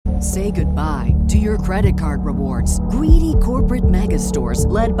Say goodbye to your credit card rewards. Greedy corporate mega stores,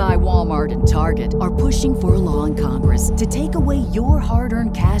 led by Walmart and Target, are pushing for a law in Congress to take away your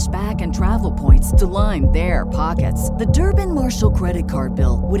hard-earned cash back and travel points to line their pockets. The Durbin-Marshall credit card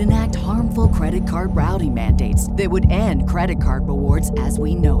bill would enact harmful credit card routing mandates that would end credit card rewards as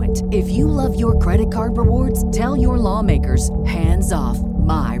we know it. If you love your credit card rewards, tell your lawmakers, hands off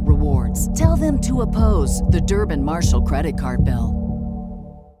my rewards. Tell them to oppose the Durbin-Marshall credit card bill.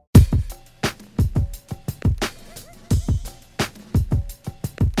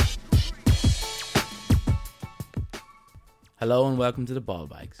 Hello and welcome to the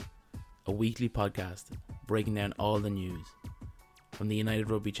BallBags, a weekly podcast breaking down all the news from the United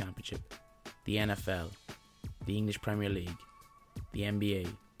Rugby Championship, the NFL, the English Premier League, the NBA,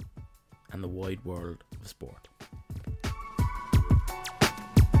 and the wide world of sport.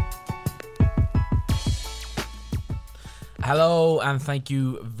 Hello and thank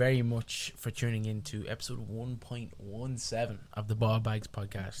you very much for tuning in to episode 1.17 of the BallBags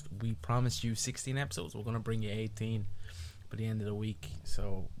podcast. We promised you 16 episodes. We're going to bring you 18 by the end of the week,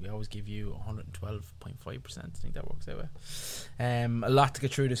 so we always give you 112.5%. I think that works out well. A lot to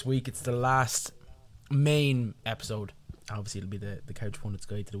get through this week. It's the last main episode. Obviously it'll be the Couch Pundits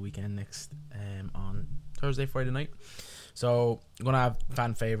Guide to the Weekend next on Thursday, Friday night. So I'm going to have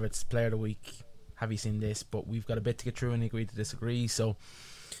fan favourites, player of the week, have you seen this, but we've got a bit to get through and agree to disagree. So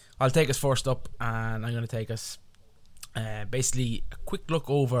I'll take us first up, and I'm going to take us basically a quick look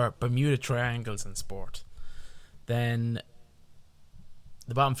over Bermuda Triangles in sport. Then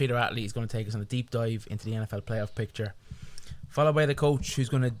the bottom feeder athlete is going to take us on a deep dive into the NFL playoff picture, followed by the coach who's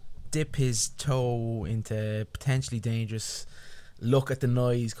going to dip his toe into potentially dangerous look at the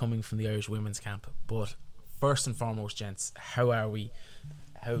noise coming from the Irish women's camp. But first and foremost, gents, how are we?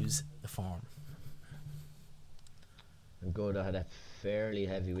 How's the form? I'm good. I had a fairly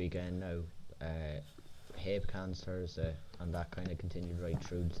heavy weekend now. Hip cancers, and that kind of continued right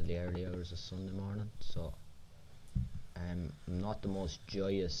through to the early hours of Sunday morning. So I'm not the most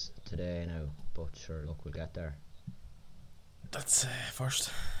joyous today now, but sure, look, we'll get there. That's first.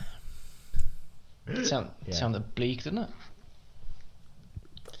 It sounded bleak, didn't it?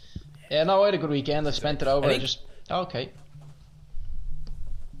 Yeah, no, I had a good weekend. I spent it over. Okay.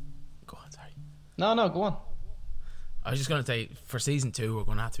 Go on, sorry. No, go on. I was just going to say, for season 2, we're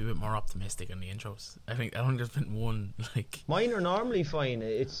going to have to be a bit more optimistic in the intros. I think there's been one, like... Mine are normally fine.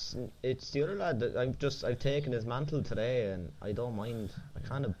 It's the other lad that I've taken his mantle today, and I don't mind. I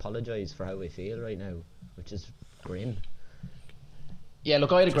can't apologise for how I feel right now, which is grim. Yeah,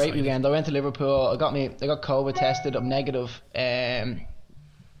 look, I had a great weekend. I went to Liverpool. I got COVID tested. I'm negative. Stay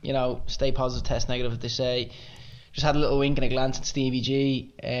positive, test negative, they say. Just had a little wink and a glance at Stevie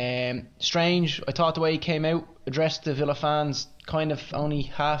G. Strange. I thought the way he came out, addressed the Villa fans, kind of only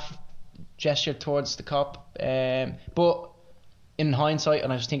half gestured towards the cop. But in hindsight,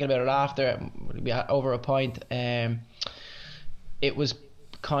 and I was thinking about it after, we had over a point, it was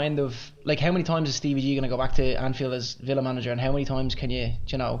kind of like, how many times is Stevie G going to go back to Anfield as Villa manager, and how many times can you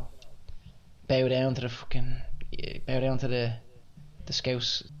bow down to the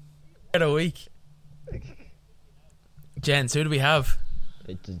Scouse? A week. Gents, who do we have?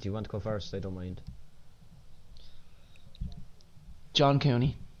 Do you want to go first? I don't mind. John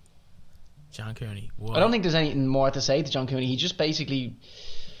Cooney. Whoa. I don't think there's anything more to say to John Cooney. He just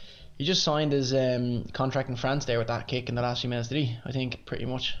signed his contract in France there with that kick in the last few minutes, did he? I think pretty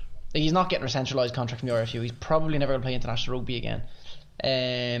much. He's not getting a centralised contract from the RFU. He's probably never going to play international rugby again.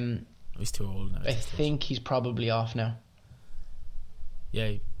 He's too old now. I think he's probably off now. Yeah,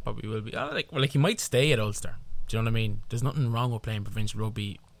 he probably will be. He might stay at Ulster. Do you know what I mean? There's nothing wrong with playing provincial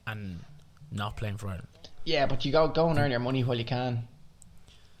rugby and not playing for Ireland. Yeah, but you go and earn your money while you can.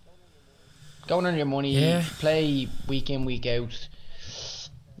 Go and earn your money. Yeah. Play week in, week out.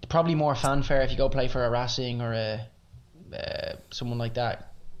 Probably more fanfare if you go play for a Racing or a someone like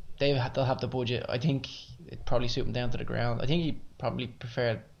that. They'll have the budget. I think it'd probably suit them down to the ground. I think he probably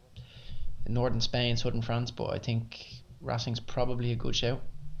preferred northern Spain, southern France, but I think Racing's probably a good shout.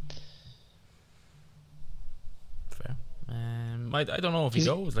 Fair. I don't know if he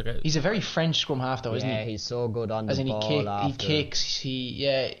goes. He's a very French scrum half, though, isn't he? Yeah, he's so good on the ball. He kicks.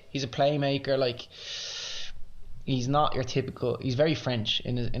 He's a playmaker. Like, he's not your typical. He's very French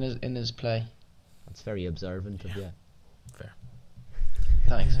in his play. That's very observant of you. Fair.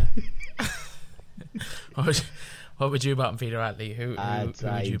 Thanks. What would you bottom feeder athlete? Who would you pick?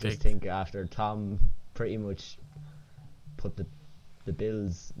 I just think after Tom pretty much put the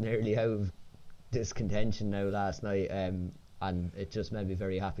Bills nearly out of this contention now last night, and it just made me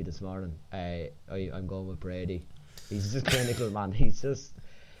very happy this morning. I'm going with Brady. He's just clinical, man.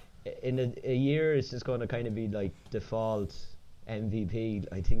 in a year it's just going to kind of be like default MVP.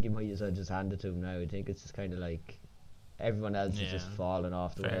 I think you might as well just hand it to him now. I think it's just kind of like everyone else is just falling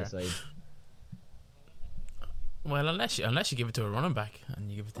off the wayside. Well, unless you give it to a running back and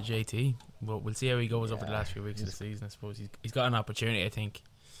you give it to JT, but we'll see how he goes over the last few weeks of the season. I suppose he's got an opportunity. I think.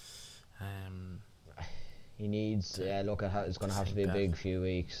 He needs. Look, it's going to have to be a big few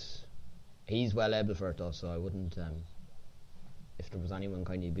weeks. He's well able for it though, so I wouldn't. If there was anyone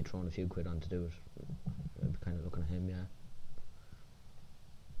kind of be throwing a few quid on to do it, I'd be kind of looking at him. Yeah.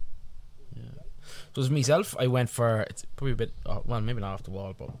 So as myself, I went for, it's probably a bit, well, maybe not off the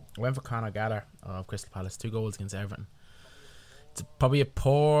wall, but I went for Conor Gallagher of Crystal Palace, 2 goals against Everton. It's probably a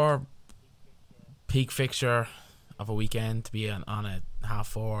poor peak fixture of a weekend to be on a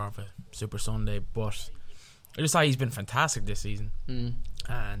 4:30 of a Super Sunday, but I just thought he's been fantastic this season.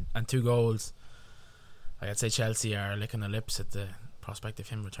 And 2 goals. I'd say Chelsea are licking their lips at the prospect of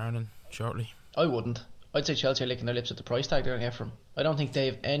him returning shortly. I wouldn't. I'd say Chelsea are licking their lips at the price tag they're going to get from him. I don't think they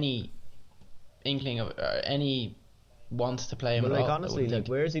have any inkling of any want to play him. Well, at like all. honestly, like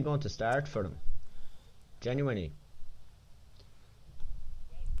where is he going to start for them? Genuinely.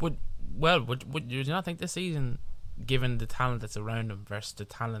 Would you not think this season, given the talent that's around him versus the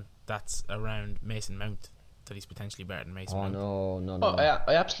talent that's around Mason Mount, that he's potentially better than Mason Mount? No. Oh,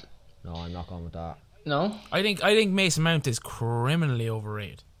 I absolutely. No, I'm not going with that. No, I think Mason Mount is criminally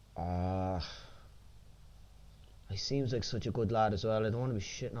overrated. He seems like such a good lad as well. I don't want to be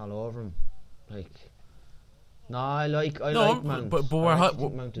shitting all over him. Like, no, I like Mount. But I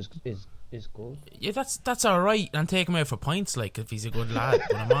think Mount is good. Yeah, that's all right, and take him out for points, like if he's a good lad.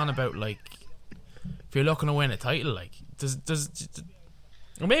 But I'm on about like if you're looking to win a title, like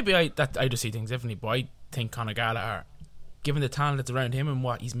or maybe I just see things differently. But I think Conor Gallagher, given the talent that's around him and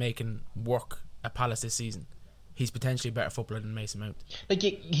what he's making work at Palace this season, he's potentially a better footballer than Mason Mount. like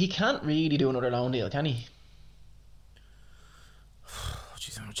he can't really do another loan deal, can he?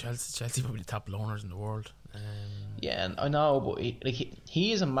 Jeez, I know Chelsea probably the top loaners in the world. Yeah, I know, but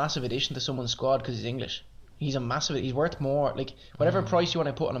he is a massive addition to someone's squad because he's English. He's worth more. Like whatever price you want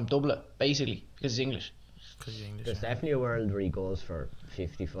to put on him, double it basically because he's English. There's definitely a world where he goes for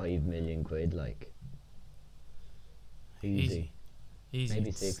 55 million quid, like easy.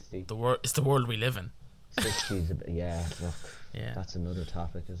 Maybe 60. It's the world we live in. 60 is a bit, yeah. Look, that's another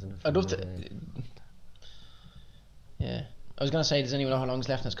topic, isn't it? I'd love to. Yeah. I was going to say, does anyone know how long he's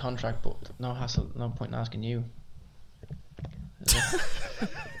left in his contract? But no hassle, no point in asking you.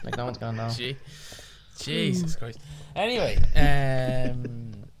 Like no one's going to know. Jesus Christ. Anyway,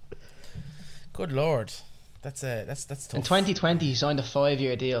 good lord, that's tough. In 2020, he signed a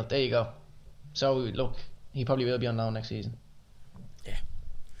 5-year deal. There you go. So look, he probably will be on loan next season. Yeah.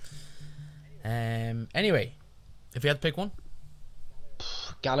 Anyway, if you had to pick one,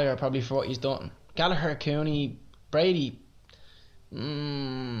 Gallagher probably for what he's done. Gallagher, Cooney, Brady.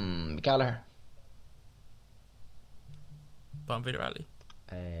 Gallagher. Bon Vitarelli.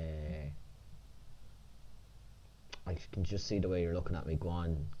 I can just see the way you're looking at me. Go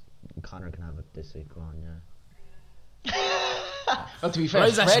on, Connor can have it this week. Go on, yeah. Well, to be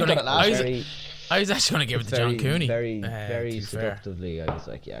fair, Fred got it last year. I was actually going to give it to John Cooney. Very seductively. I was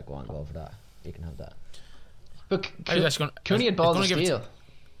like, yeah, go for that. You can have that. But Cooney had balls of steel.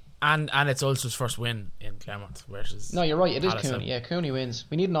 And it's also his first win in Claremont versus. No, you're right. It is Palace. Cooney. Yeah, Cooney wins.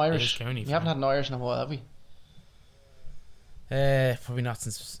 We need an Irish. Cooney, we haven't had an Irish in a while, have we? Probably not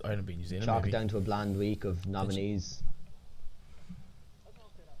since Ireland beat New Zealand. Chalk it down to a bland week of nominees.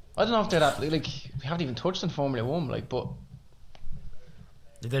 I don't know if they're that. Like, we haven't even touched on Formula 1. Like, but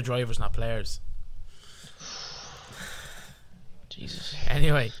they're drivers, not players. Jesus.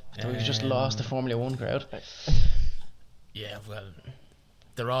 Anyway, we've just lost the Formula 1 crowd. Yeah, well,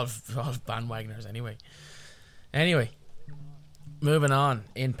 they're all bandwagoners anyway. Anyway, moving on.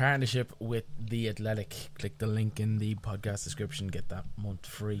 In partnership with The Athletic, click the link in the podcast description, get that month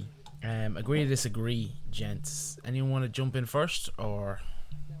free. Agree to disagree, gents. Anyone want to jump in first, or?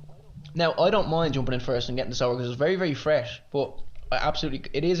 Now, I don't mind jumping in first and getting this over because it's very, very fresh. But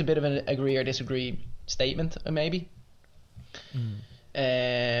it is a bit of an agree or disagree statement, maybe.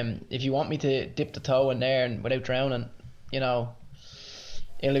 If you want me to dip the toe in there and without drowning, it'll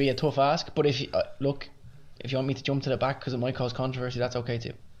be a tough ask. But if you if you want me to jump to the back because it might cause controversy, that's okay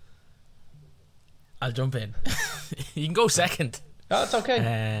too. I'll jump in. You can go second. No, that's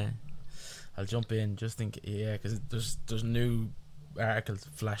okay. I'll jump in just think, because there's new articles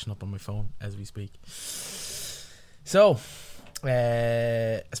flashing up on my phone as we speak. So,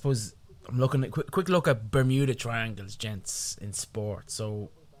 I suppose I'm looking at quick look at Bermuda Triangles, gents, in sport. So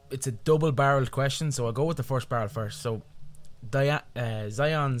it's a double-barreled question. So I'll go with the first barrel first. So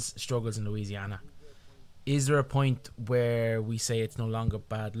Zion's struggles in Louisiana. Is there a point where we say it's no longer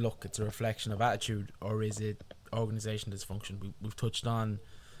bad luck, it's a reflection of attitude, or is it organisation dysfunction? We've touched on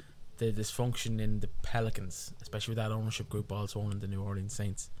the dysfunction in the Pelicans, especially with that ownership group also owning the New Orleans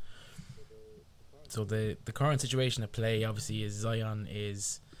Saints. So the current situation at play, obviously, is Zion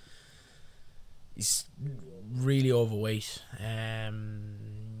he's really overweight. I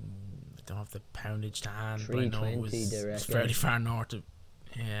don't have the poundage to hand, but I know it was fairly far north of.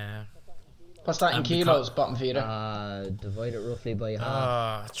 Yeah. What's that in kilos, bottom feeder? Divide it roughly by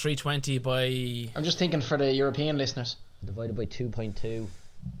half. 320 by... I'm just thinking for the European listeners. Divided by 2.2.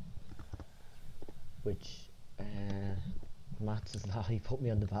 Which, maths is he put me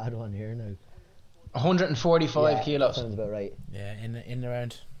on the bad one here now. 145 kilos. Sounds about right. Yeah, in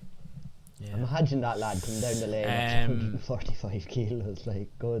around. Yeah. Imagine that lad coming down the lane at 145 kilos. Like,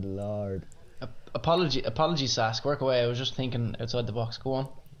 good lord. Apologies, Sask. Work away. I was just thinking outside the box. Go on.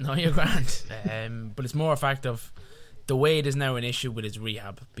 No, you're grand. But it's more a fact of the weight is now an issue with his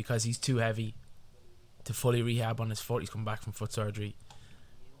rehab because he's too heavy to fully rehab on his foot. He's come back from foot surgery.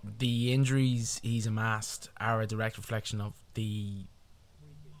 The injuries he's amassed are a direct reflection of the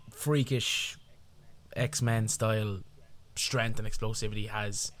freakish X-Men style strength and explosivity he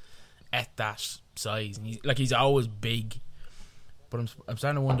has at that size. And he's always big. But I'm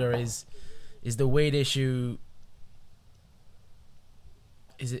starting to wonder is the weight issue...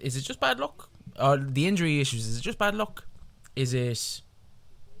 Is it just bad luck? Or the injury issues, is it just bad luck? Is the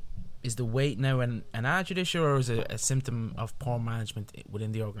weight now an attitude issue, or is it a symptom of poor management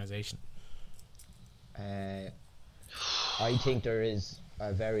within the organisation? I think there is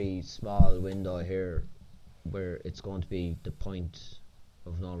a very small window here where it's going to be the point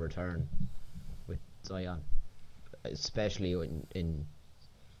of no return with Zion, especially in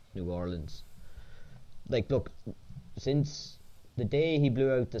New Orleans. Like, look, since the day he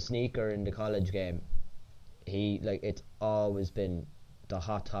blew out the sneaker in the college game, it's always been the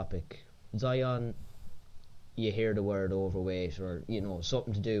hot topic. Zion, you hear the word overweight, or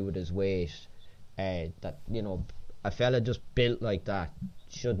something to do with his weight. That a fella just built like that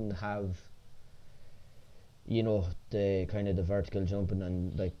shouldn't have the kind of the vertical jumping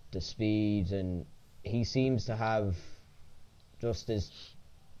and like the speed, and he seems to have just this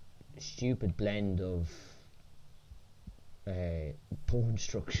stupid blend of bone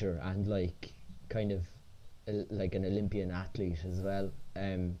structure and like kind of like an Olympian athlete as well,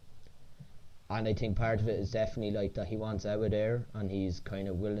 and I think part of it is definitely like that he wants out of there, and he's kind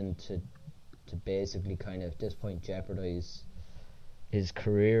of willing to basically kind of at this point jeopardize his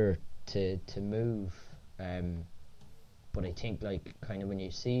career to move, but I think like kind of when you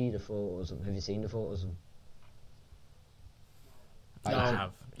see the photos, have you seen the photos of him? I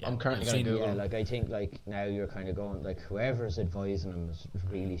have. Yeah. I'm currently going to Google. Yeah, like I think like now you're kind of going like whoever's advising him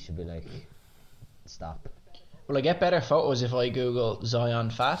really should be like, stop. Will I get better photos if I Google Zion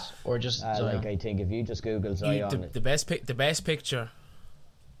fat or just Zion? Like I think if you just Google Zion, the best picture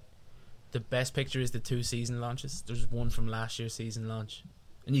is the 2 season launches. There's one from last year's season launch,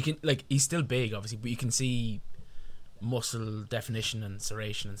 and you can he's still big obviously, but you can see muscle definition and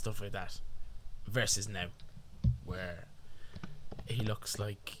serration and stuff like that versus now where he looks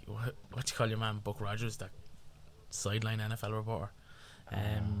like what you call your man Buck Rogers, that sideline NFL reporter.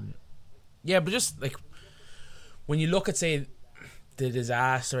 Yeah, but just like when you look at say the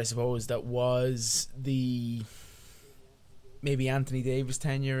disaster, I suppose, that was the maybe Anthony Davis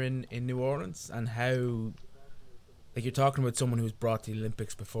tenure in New Orleans, and how like you're talking about someone who was brought to the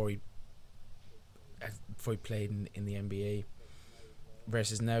Olympics before he played in the NBA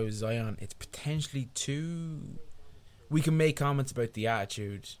versus now Zion. It's potentially too... We can make comments about the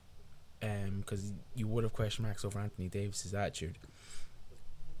attitude, because you would have question marks over Anthony Davis's attitude,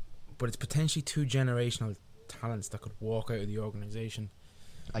 but it's potentially 2 generational talents that could walk out of the organisation.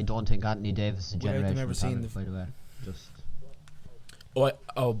 I don't think Anthony Davis is a generational talent, by the way.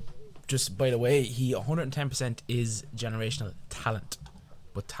 Just by the way, he 110% is generational talent,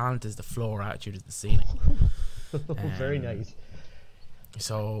 but talent is the floor, attitude is the ceiling. Very nice.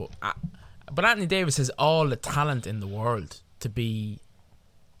 So, but Anthony Davis has all the talent in the world to be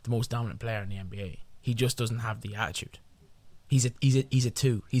the most dominant player in the NBA. He just doesn't have the attitude. He's a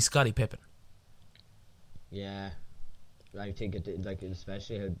 2. He's Scottie Pippen. Yeah, I think it like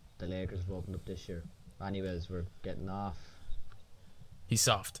especially how the Lakers have opened up this year. Anyways, we're getting off. He's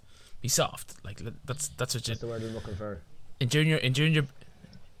soft. Like that's what you. That's the word I'm looking for. In junior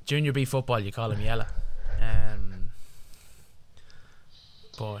B football, you call him yellow.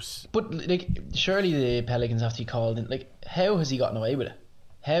 But like, surely the Pelicans have to be called in. Like, how has he gotten away with it?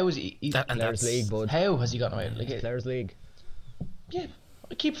 How is he? Players League, bud. How has he gotten away with it? Like, Players League. Yeah,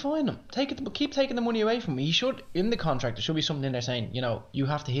 keep fining him. Keep taking the money away from him. He should, in the contract, there should be something in there saying, you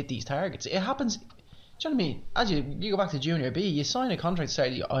have to hit these targets. It happens. Do you know what I mean? As you go back to junior B, you sign a contract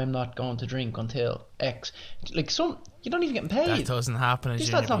saying, I'm not going to drink until X. Like you're not even getting paid. That doesn't happen in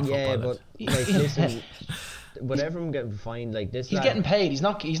junior B football. Yeah, but like, listen, whatever I'm getting fined, like this. He's getting paid. He's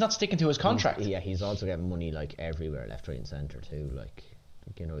not sticking to his contract. He's also getting money like everywhere, left, right, and centre too. Like,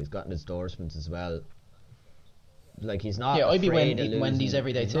 he's gotten endorsements as well. Like, he's not. Yeah, I'd be Wendy's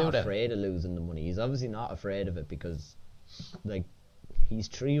every day he's too. He's not afraid of losing the money. He's obviously not afraid of it because, like, he's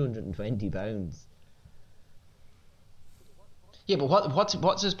 320 pounds. Yeah, but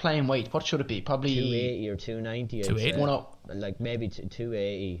what's his playing weight? What should it be? Probably 280 or 290. 280. Like maybe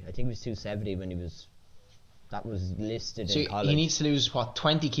 280. I think it was 270 when he was. That was listed in college. He needs to lose what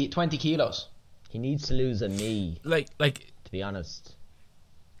 20 kilos. He needs to lose a knee. Like to be honest,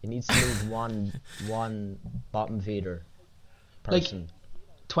 he needs to lose one bottom feeder person. Like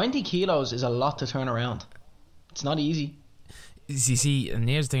 20 kilos is a lot to turn around. It's not easy. You see, and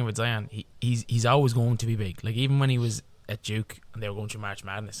here's the thing with Zion. He's always going to be big. Like, even when he was at Duke and they were going through March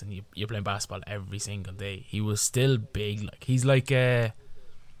Madness and you're playing basketball every single day, he was still big. Like, he's like I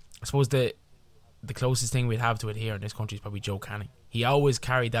suppose the closest thing we'd have to it here in this country is probably Joe Canning. He always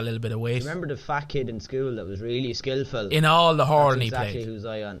carried that little bit of weight. Remember the fat kid in school that was really skillful in all the hurling he exactly played? Who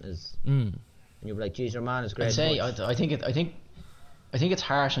Zion is. And you were like, geez, your man is great. I think it's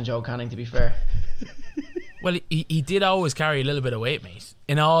harsh on Joe Canning, to be fair. Well, he did always carry a little bit of weight, mate,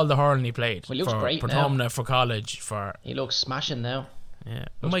 in all the hurling he played. Well, he looks great now. For college, he looks smashing now. Yeah,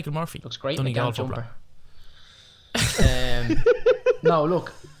 Michael Murphy looks great in the golf jumper. No,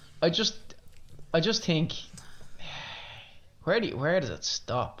 look, I just think, where does it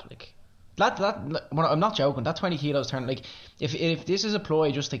stop? Like that I'm not joking. That 20 kilos turn, like, if this is a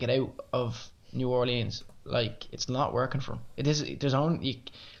ploy just to get out of New Orleans, like, it's not working for him. It is.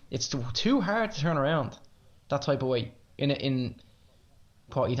 It's too hard to turn around that type of weight in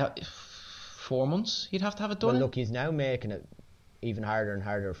what you'd have 4 months. You'd have to have it done. Well, look, he's now making it even harder and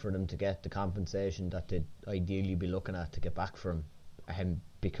harder for them to get the compensation that they'd ideally be looking at to get back from him,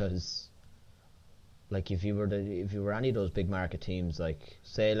 because, like, if you were any of those big market teams, like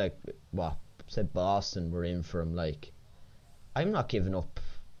say Boston were in for him, like, I'm not giving up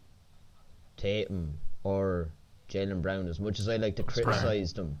Tatum or Jaylen Brown as much as I like to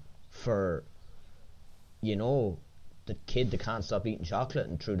criticise them for, the kid that can't stop eating chocolate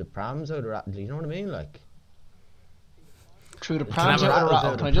and threw the prams out of rattle. You know what I mean? Like, threw the prams out of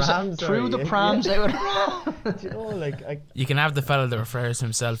rattle. Can I just say, threw the prams out of rattle? Like, you can have the fella that refers to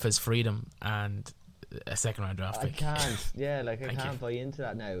himself as freedom and a second round draft pick. I can't. Yeah, like, I can't buy into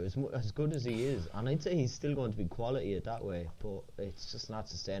that now. As good as he is, and I'd say he's still going to be quality at that way, but it's just not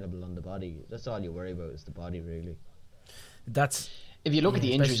sustainable on the body. That's all you worry about, is the body, really. If you look at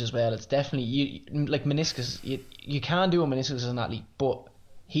the injuries as well, it's definitely like meniscus. You can do a meniscus as an athlete, but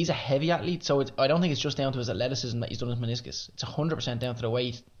he's a heavy athlete, so I don't think it's just down to his athleticism that he's done his meniscus. It's 100% down to the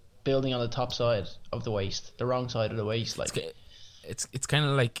weight building on the top side of the waist, the wrong side of the waist. Like, it's kind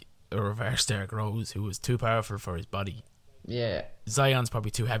of like a reverse Derrick Rose, who was too powerful for his body. Yeah, Zion's probably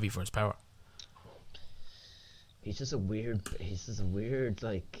too heavy for his power. He's just a weird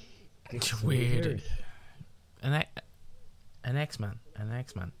like. It's weird. An X-Man.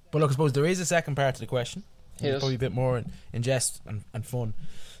 But look, I suppose there is a second part to the question. It's probably a bit more in jest and fun.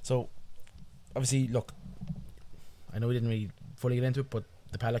 So, obviously, look, I know we didn't really fully get into it, but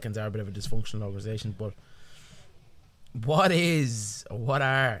the Pelicans are a bit of a dysfunctional organisation. But what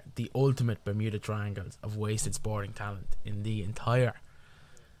are the ultimate Bermuda Triangles of wasted sporting talent in the entire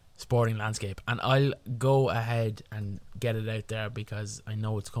sporting landscape? And I'll go ahead and get it out there because I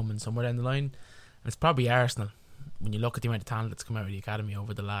know it's coming somewhere down the line. And it's probably Arsenal. When you look at the amount of talent that's come out of the academy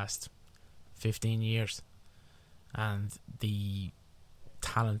over the last 15 years and the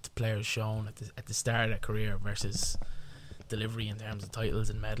talent players shown at the start of their career versus delivery in terms of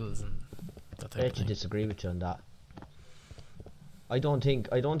titles and medals and that type of thing. I actually disagree with you on that. I don't think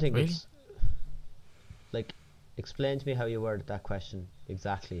really? It's like, explain to me how you worded that question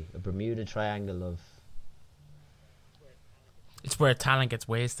exactly. A Bermuda Triangle of, it's where talent gets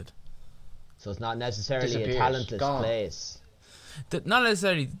wasted. so it's not necessarily a talentless place. Not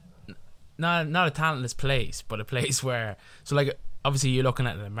necessarily, not a talentless place, but a place where, so like, obviously you're looking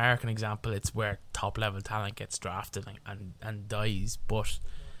at an American example, it's where top level talent gets drafted and dies. But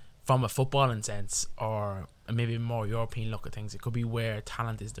from a footballing sense, or maybe a more European look at things, it could be where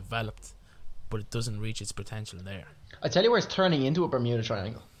talent is developed but it doesn't reach its potential there. I tell you where it's turning into a Bermuda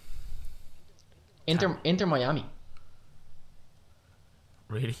Triangle. Inter Miami.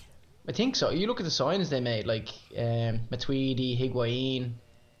 Really? I think so. You look at the signings they made, like Matuidi, Higuain,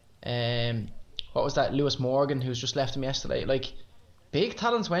 what was that? Lewis Morgan, who's just left him yesterday. Like, big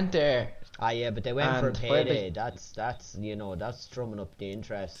talents went there. Yeah, but they went for a And payday. That's that's drumming up the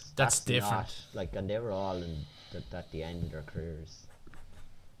interest. That's different. Not, like, and they were all at the end of their careers.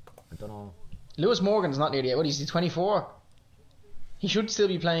 I don't know. Lewis Morgan's not nearly. What is he? 24. He should still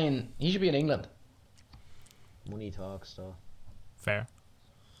be playing. He should be in England. Money talks, though. Fair.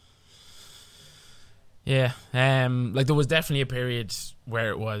 Yeah, like there was definitely a period where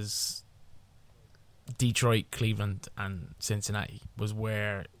it was Detroit, Cleveland, and Cincinnati was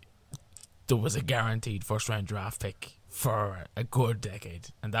where there was a guaranteed first round draft pick for a good decade,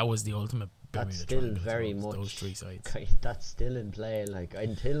 and that was the ultimate. That's still very much those three sides. That's still in play. Like,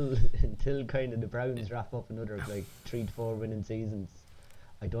 until kind of the Browns wrap up another like 3 to 4 winning seasons,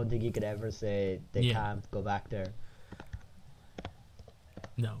 I don't think you could ever say they can't go back there.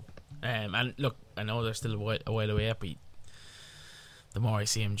 No. And look, I know they're still a while away, but the more I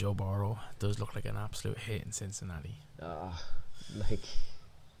see him, Joe Burrow does look like an absolute hit in Cincinnati. I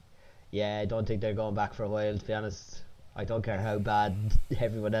don't think they're going back for a while, to be honest. I don't care how bad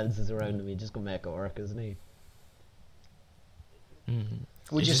everyone else is around him. He's just going to make it work, isn't he? Mm-hmm.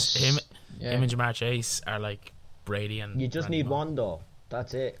 Him and Jamar Chase are like Brady and... You just Randy need Moss. one, though.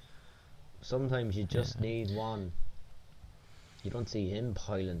 That's it. Sometimes you just need one. You don't see him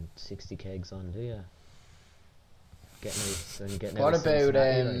piling 60 kegs on, do you? What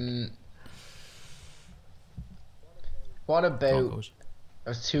about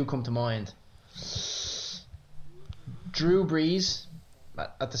there's two come to mind. Drew Brees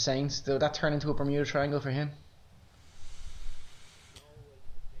at the Saints, did that turn into a Bermuda Triangle for him?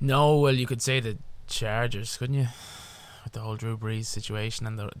 No, well, you could say the Chargers, couldn't you? With the whole Drew Brees situation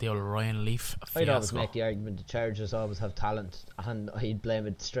and the old Ryan Leaf fiasco. I'd always make the argument the Chargers always have talent, and I'd blame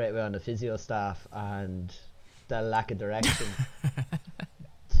it straight away on the physio staff and the lack of direction.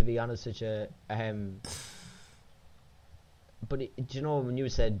 To be honest with you, but do you know, when you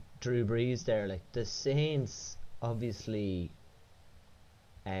said Drew Brees there, like, the Saints obviously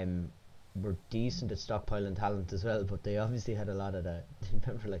were decent at stockpiling talent as well, but they obviously had a lot of the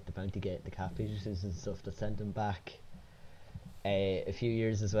remember, like, the bounty gate, the cap issues and stuff that sent them back a few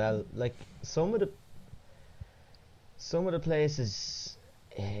years as well. Like, some of the places,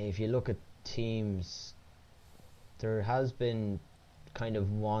 if you look at teams, there has been kind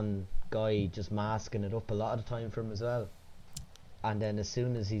of one guy just masking it up a lot of the time for him as well, and then as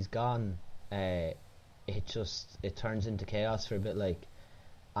soon as he's gone, it turns into chaos for a bit. Like,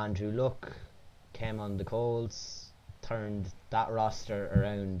 Andrew Luck came on the Colts, turned that roster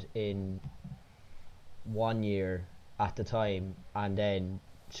around in 1 year at the time, and then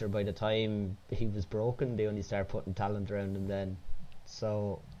sure, by the time he was broken, they only started putting talent around him then.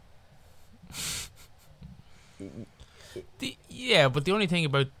 So but the only thing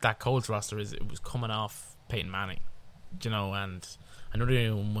about that Colts roster is it was coming off Peyton Manning, you know, and I know they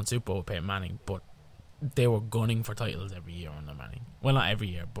only won Super Bowl with Peyton Manning, but they were gunning for titles every year under Manning. Well, not every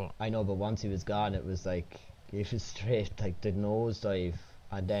year, but I know, but once he was gone, it was like, it was straight, like, the nosedive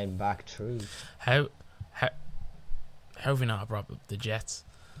and then back through. How have we not brought up the Jets?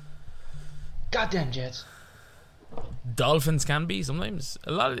 Goddamn Jets. Dolphins can be sometimes.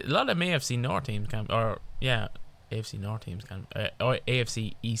 A lot of AFC North teams can, or AFC North teams can, or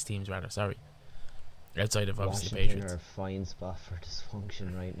AFC East teams rather. Sorry, outside of obviously Washington Patriots. are a fine spot for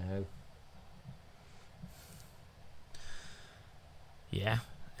dysfunction right now. Yeah.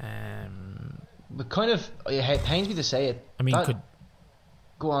 But kind of, it pains me to say it. I mean,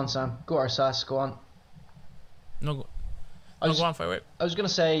 go on, Sam. Go on, Sass. Go on. Go on, fire away. I was going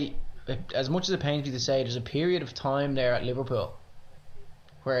to say, as much as it pains me to say, there's a period of time there at Liverpool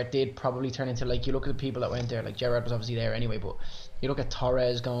where it did probably turn into, like, you look at the people that went there, like Gerrard was obviously there anyway, but you look at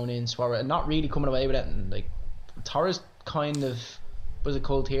Torres going in, Suarez, not really coming away with it, and like Torres kind of was a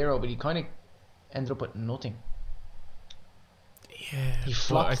cult hero, but he kind of ended up with nothing. Yeah, he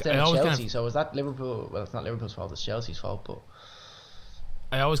flopped down Chelsea, so is that Liverpool? Well, it's not Liverpool's fault, it's Chelsea's fault, but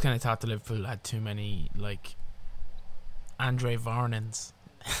I always kind of thought that Liverpool had too many, like, Andre Varnins,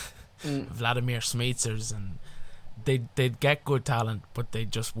 Vladimir Smeitzers, and they'd get good talent, but they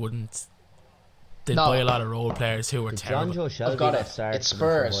just wouldn't. They'd buy a lot of role players who were terrible. John Joe Shelby I've got it. started It's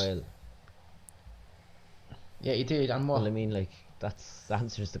Spurs. For a while. Yeah, he did. And what? Well, I mean, like, that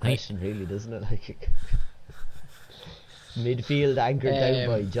answers the question, really, doesn't it? Like, midfield anchored down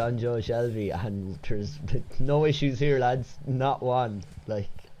by John Joe Shelby, and there's no issues here, lads. Not one.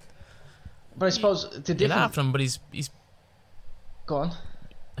 Like, but I suppose the difference. You laugh at him, but he's. Go on.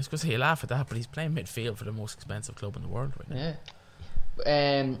 I was going to say you laugh at that, but he's playing midfield for the most expensive club in the world right now.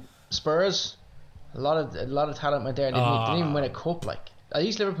 Yeah. Spurs, a lot of talent went there. And they didn't even win a cup. Like at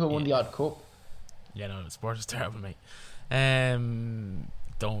least Liverpool won the odd cup. Yeah, no, the Spurs is terrible, mate.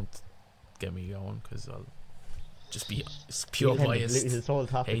 Don't get me going because I'll just be pure biased. His whole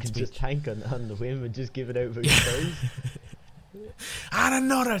topic is just tank on the whim and just give it out for Spurs. And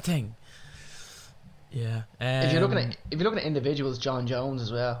another thing. Yeah. If you're looking at individuals, John Jones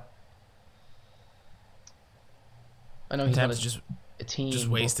as well. I know he's not a team.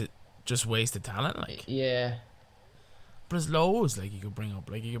 Just wasted talent, like. Yeah. But there's loads like you could bring up.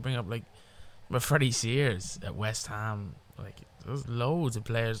 But Freddie Sears at West Ham, like there's loads of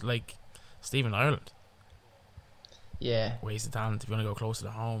players like Stephen Ireland. Yeah. Wasted talent if you want to go closer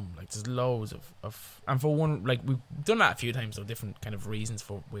to home. Like there's loads of and for one, like we've done that a few times, so different kind of reasons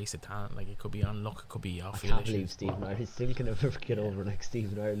for wasted talent. Like it could be on luck, it could be off. I can't believe Stephen Ireland still can never get over like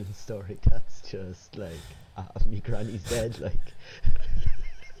Stephen Ireland's story. That's just like me granny's dead. Like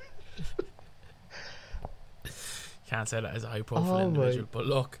can't say that as a high profile individual. But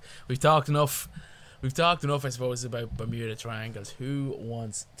look, we've talked enough. I suppose, about Bermuda Triangles. Who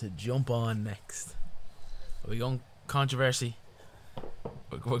wants to jump on next? Are we going controversy?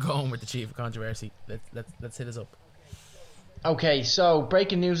 We're going with the chief of controversy. Let's hit us up. Okay, so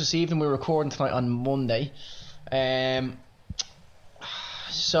breaking news this evening. We're recording tonight on Monday.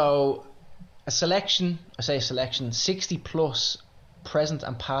 So a selection, 60 plus present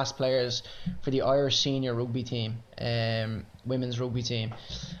and past players for the Irish senior rugby team, women's rugby team,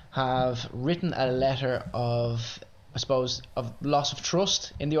 have written a letter of loss of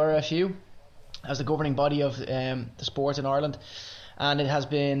trust in the RFU as the governing body of the sport in Ireland, and it has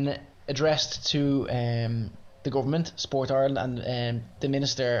been addressed to the government, Sport Ireland, and the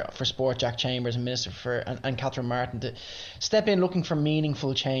Minister for Sport, Jack Chambers, and Minister for and Catherine Martin to step in looking for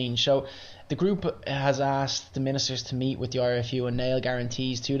meaningful change. So the group has asked the ministers to meet with the RFU and nail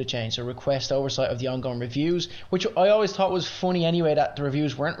guarantees to the change, so request oversight of the ongoing reviews, which I always thought was funny anyway, that the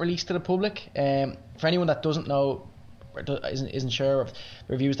reviews weren't released to the public. For anyone that doesn't know or isn't sure of the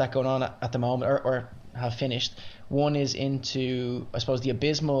reviews that going on at the moment or have finished, one is into, I suppose, the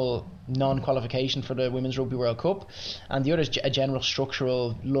abysmal non-qualification for the Women's Rugby World Cup, and the other is a general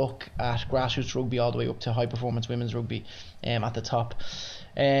structural look at grassroots rugby all the way up to high-performance women's rugby at the top.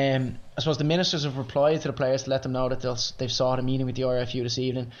 I suppose the ministers have replied to the players to let them know that they've sought a meeting with the RFU this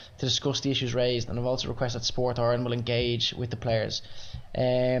evening to discuss the issues raised, and have also requested Sport Ireland will engage with the players.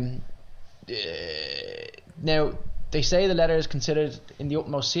 Now, they say the letter is considered in the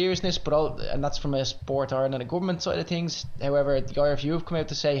utmost seriousness, and that's from a Sport Ireland and a government side of things. However, the RFU have come out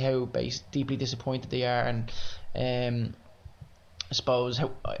to say how deeply disappointed they are, and I suppose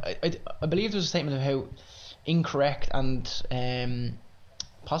how I believe there was a statement of how incorrect and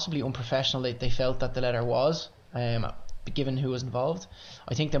possibly unprofessional they felt that the letter was, given who was involved.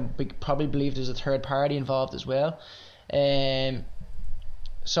 I think they probably believe there's a third party involved as well.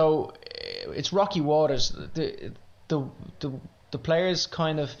 So it's rocky waters. The players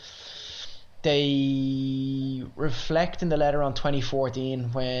kind of, they reflect in the letter on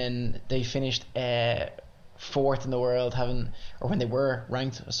 2014 when they finished fourth in the world, when they were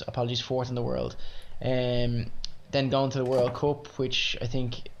ranked, fourth in the world, then going to the World Cup, which I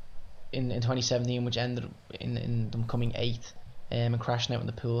think in 2017, which ended in them coming eighth, and crashing out in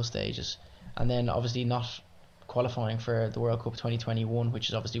the pool stages, and then obviously not qualifying for the World Cup 2021, which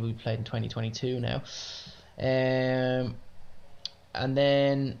is obviously we played in 2022 now. And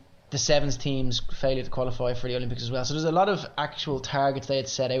then the sevens teams failure to qualify for the Olympics as well. So there's a lot of actual targets they had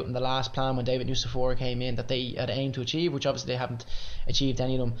set out in the last plan when David Nucifora came in that they had aimed to achieve, which obviously they haven't achieved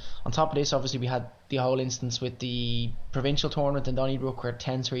any of them. On top of this, obviously we had the whole instance with the provincial tournament in Donnybrook where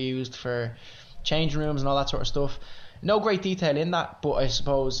tents were used for changing rooms and all that sort of stuff. No great detail in that, but I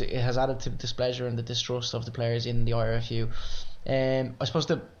suppose it has added to the displeasure and the distrust of the players in the IRFU. I suppose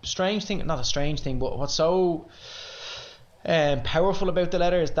the strange thing, not a strange thing, but what's so powerful about the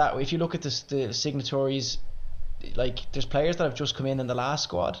letter is that if you look at the signatories, like there's players that have just come in the last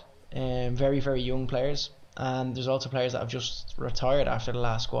squad, very, very young players, and there's also players that have just retired after the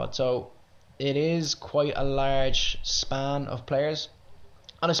last squad. So it is quite a large span of players,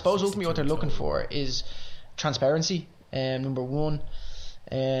 and I suppose ultimately what they're looking for is transparency, number one,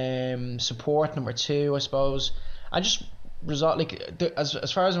 support, number two, I suppose, and just result, like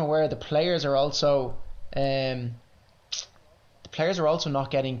as far as I'm aware, the players are also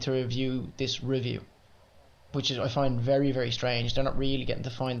not getting to review this review, which is, I find, very, very strange. They're not really getting to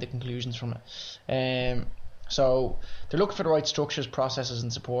find the conclusions from it. So they're looking for the right structures, processes,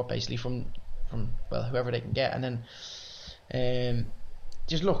 and support, basically from whoever they can get. And then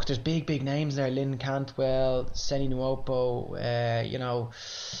just look, there's big names there: Lynn Cantwell, Seni Nuopo,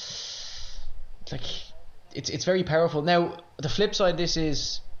 like it's very powerful. Now the flip side of this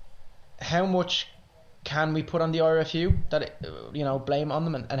is how much can we put on the RFU that blame on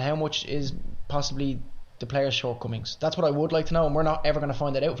them, and how much is possibly the players' shortcomings. That's what I would like to know, and we're not ever going to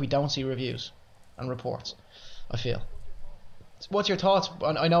find that out if we don't see reviews and reports, I feel. What's your thoughts?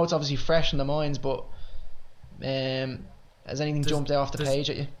 I know it's obviously fresh in the minds, but has anything jumped off the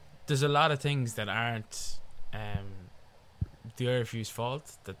page at you? There's a lot of things that aren't the RFU's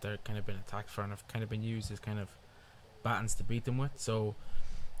fault, that they're kind of been attacked for and have kind of been used as kind of batons to beat them with. So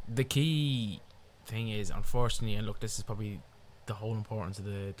the key thing is, unfortunately, and look, this is probably the whole importance of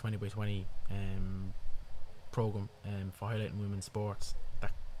the 20x20 program for highlighting women's sports,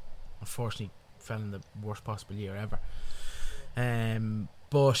 that unfortunately fell in the worst possible year ever.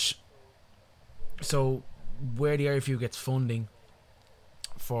 But so where the RFU gets funding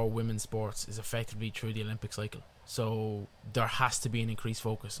for women's sports is effectively through the Olympic cycle. So there has to be an increased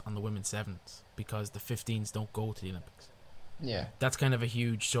focus on the women's sevens, because the 15s don't go to the Olympics. Yeah, that's kind of a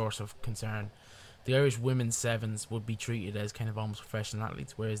huge source of concern. The Irish women's sevens would be treated as kind of almost professional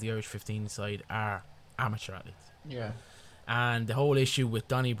athletes, whereas the Irish 15 side are amateur athletes. Yeah. And the whole issue with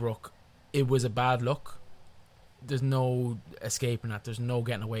Donnybrook, it was a bad look. There's no escaping that. There's no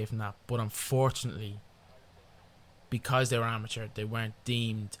getting away from that. But unfortunately, because they were amateur, they weren't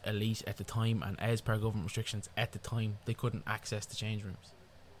deemed elite at the time, and as per government restrictions at the time, they couldn't access the change rooms.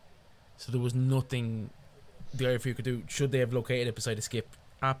 So there was nothing the RFU could do. Should they have located it beside a skip?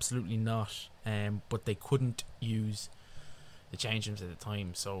 Absolutely not. But they couldn't use the change rooms at the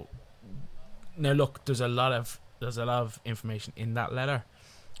time. So now look, there's a lot of information in that letter.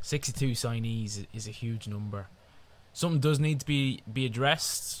 62 signees is a huge number. Something does need to be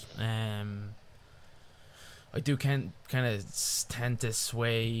addressed. I do kind of tend to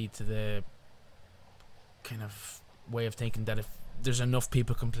sway to the kind of way of thinking that if there's enough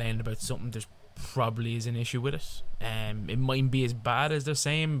people complaining about something, there's probably is an issue with it. It mightn't be as bad as they're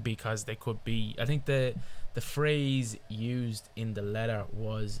saying, because they could be. I think the phrase used in the letter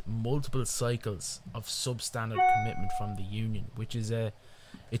was multiple cycles of substandard commitment from the union, which is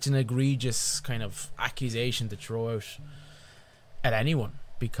it's an egregious kind of accusation to throw out at anyone,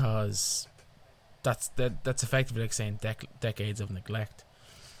 because that's effectively like saying decades of neglect.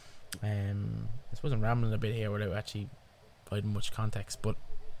 I suppose I'm rambling a bit here without actually providing much context, but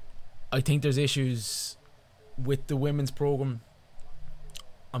I think there's issues with the women's program.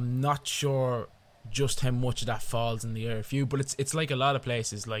 I'm not sure just how much of that falls in the RFU, but it's like a lot of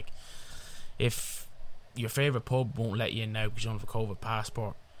places. Like, if your favourite pub won't let you in now because you don't have a COVID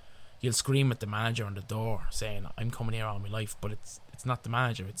passport, you'll scream at the manager on the door saying, I'm coming here all my life. But it's not the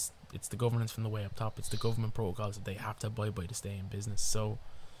manager, it's the governance from the way up top. It's the government protocols that they have to abide by to stay in business. So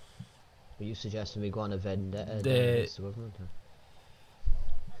are you suggesting we go on a vendetta against the government? Or?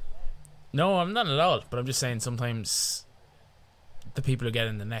 No, I'm not at all. But I'm just saying, sometimes the people who get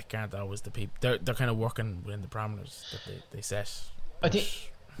in the neck aren't always the people. They're kind of working within the parameters that they set. I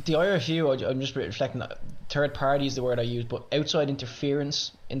think the IRFU, I'm just reflecting, third party is the word I use, but outside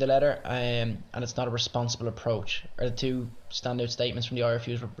interference in the letter, and it's not a responsible approach, are the two standout statements from the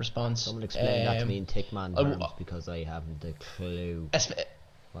IRFU's response. Someone explain that to me in Tickman terms, because I haven't a clue.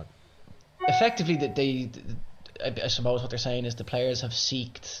 What? Effectively, I suppose what they're saying is the players have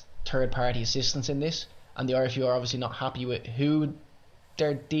sought third party assistance in this, and the RFU are obviously not happy with who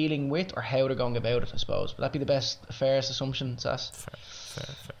they're dealing with or how they're going about it. I suppose would that be the fairest assumption, Sass?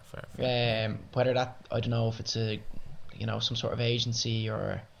 Fair. Whether that, I don't know if it's a some sort of agency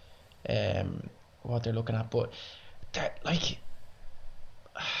or what they're looking at, but like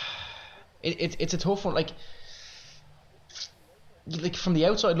it's a tough one. Like from the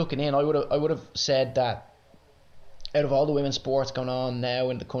outside looking in, I would have said that out of all the women's sports going on now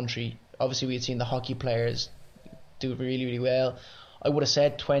in the country, obviously we had seen the hockey players do really, really well. I would have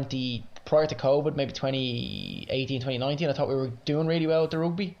said prior to COVID, maybe 2018, 2019, I thought we were doing really well with the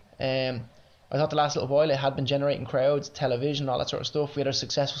rugby. I thought the last little while it had been generating crowds, television, all that sort of stuff. We had our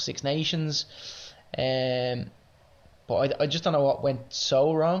successful Six Nations. But I just don't know what went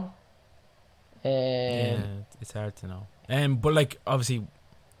so wrong. Yeah, it's hard to know. But like, obviously,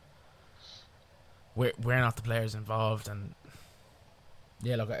 we're not the players involved, and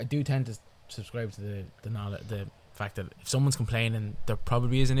yeah, look, I do tend to subscribe to the knowledge, the fact that if someone's complaining, there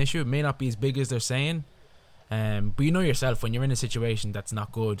probably is an issue. It may not be as big as they're saying, but you know yourself, when you're in a situation that's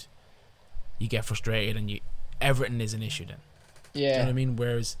not good, you get frustrated, and everything is an issue then. Yeah. Do you know what I mean?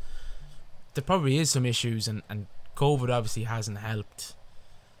 Whereas there probably is some issues, and COVID obviously hasn't helped.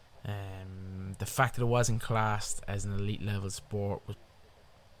 The fact that it wasn't classed as an elite level sport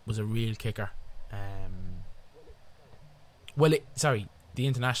was a real kicker. the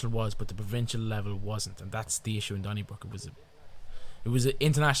international was, but the provincial level wasn't, and that's the issue in Donnybrook. It was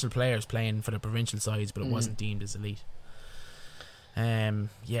international players playing for the provincial sides, but it wasn't deemed as elite.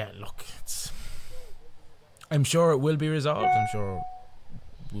 Look, I'm sure it will be resolved. I'm sure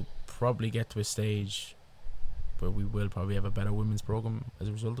we'll probably get to a stage where we will probably have a better women's program as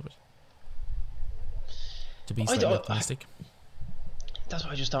a result of it. To be slightly optimistic. That's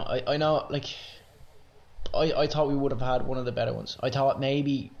what I just don't. I know, like, I thought we would have had one of the better ones. I thought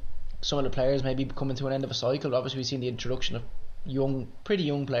maybe some of the players maybe coming to an end of a cycle. Obviously, we've seen the introduction of pretty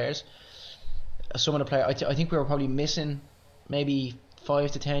young players. Some of the players, I think we were probably missing maybe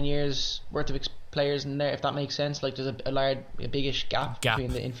 5 to 10 years worth of players in there, if that makes sense. Like, there's a biggish gap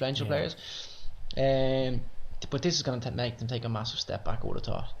between the influential players. But this is going to make them take a massive step back, I would have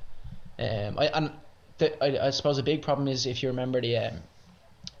thought. I suppose a big problem is, if you remember,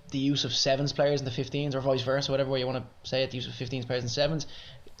 the use of sevens players in the 15s, or vice versa, whatever way you want to say it, the use of 15s players in sevens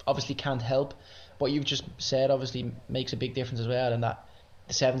obviously can't help. What you've just said obviously makes a big difference as well, in that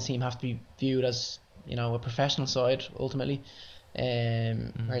the sevens team have to be viewed as, you know, a professional side ultimately,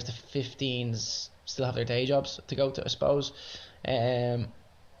 whereas the 15s still have their day jobs to go to, I suppose.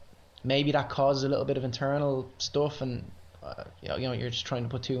 Maybe that causes a little bit of internal stuff, and you're just trying to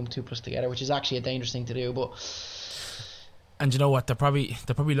put 2 and 2 plus together, which is actually a dangerous thing to do. But and you know what, they're probably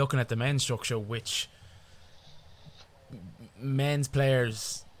looking at the men's structure, which men's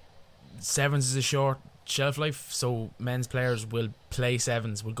players, sevens is a short shelf life, so men's players will play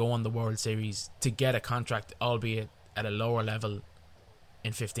sevens, will go on the World Series to get a contract, albeit at a lower level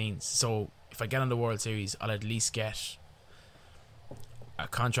in 15s. So if I get on the World Series, I'll at least get a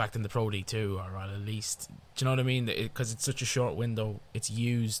contract in the Pro League too, or I'll at least, do you know what I mean? Because it's such a short window, it's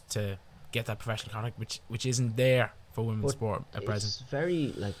used to get that professional contract, which isn't there for women's sport at present. It's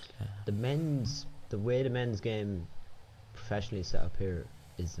very, like, the way the men's game professionally set up here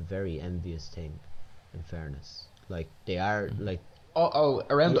is a very envious thing, in fairness. Like, they are like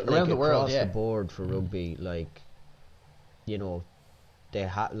around the world, across the board for rugby, like, you know,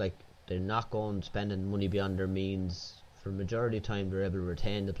 they're not going spending money beyond their means. For the majority of the time, they're able to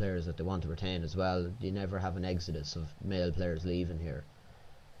retain the players that they want to retain as well. You never have an exodus of male players leaving here.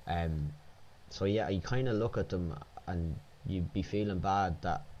 So yeah, you kind of look at them and you'd be feeling bad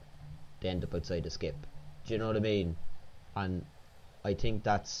that they end up outside the skip. Do you know what I mean? And I think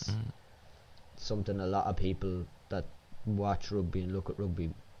that's something a lot of people that watch rugby and look at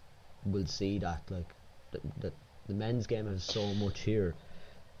rugby will see, that like the men's game has so much here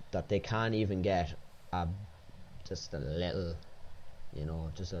that they can't even get just a little, you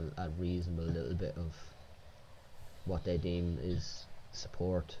know, just a reasonable little bit of what they deem is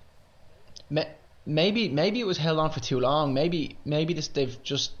support. Maybe it was held on for too long. Maybe they've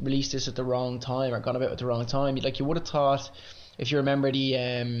just released this at the wrong time, or gone about it at the wrong time. Like, you would have thought, if you remember,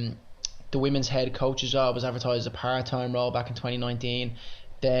 the women's head coach's job was advertised as a part-time role back in 2019.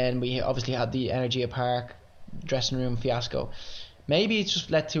 Then we obviously had the Energia Park dressing room fiasco. Maybe it's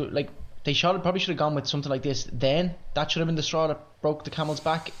just led to, like, they probably should have gone with something like this then. That should have been the straw that broke the camel's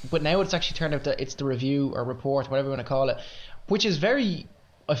back. But now it's actually turned out that it's the review or report, whatever you want to call it, which is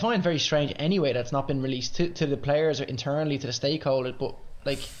I find very strange anyway, that's not been released to the players or internally to the stakeholders. But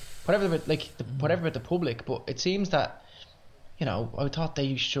like, whatever about the public. But it seems that, you know, I thought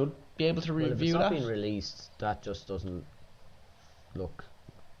they should be able to review that. If it's not being released, that just doesn't look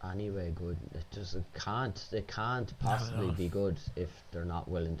anyway good. It can't possibly be good if they're not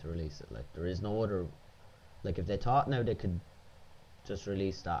willing to release it. Like, there is no other, like, if they thought now they could just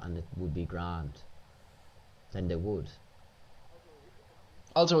release that and it would be grand, then they would.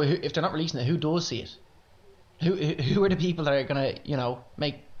 Also, if they're not releasing it, who does see it? Who are the people that are gonna, you know,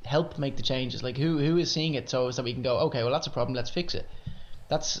 help make the changes? Like, who is seeing it so we can go, okay, well, that's a problem, let's fix it.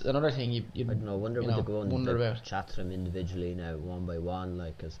 That's another thing you I don't know, would they go and about. chat to them individually now, one by one,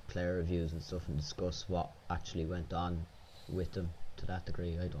 like as player reviews and stuff, and discuss what actually went on with them to that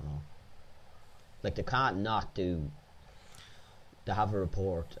degree? I don't know. Like, they can't not do. They have a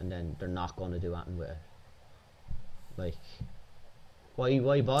report and then they're not going to do anything with it. Like,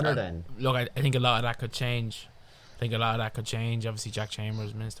 why bother then? Look, I think a lot of that could change. Obviously, Jack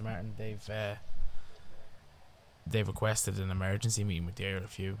Chambers, Minister Martin, they've requested an emergency meeting with the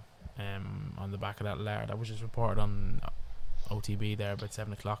RFU on the back of that letter that was just reported on OTB there about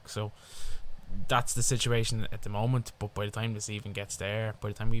 7 o'clock. So that's the situation at the moment, but by the time this even gets there, by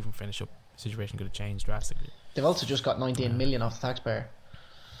the time we even finish up, the situation could have changed drastically. They've also just got 19 million off the taxpayer.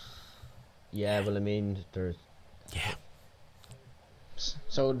 Yeah, well, I mean, there's... Yeah.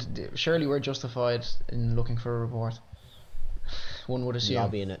 So surely we're justified in looking for a report. One would assume.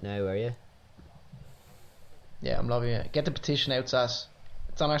 Lobbying it now, are you? Yeah, I'm lobbying it. Get the petition out, Sass.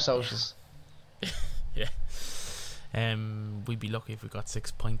 It's on our socials. Yeah. We'd be lucky if we got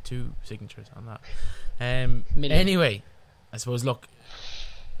 6.2 signatures on that. Million. Anyway, I suppose to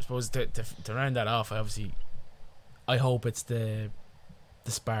round that off, I hope it's the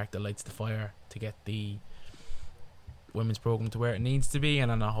spark that lights the fire to get the women's program to where it needs to be,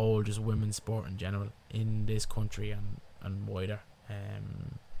 and on a whole, just women's sport in general in this country and wider. I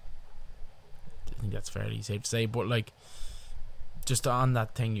think that's fairly safe to say. But like, just on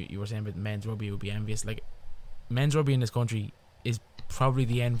that thing you were saying about men's rugby, would be envious. Like, men's rugby in this country is probably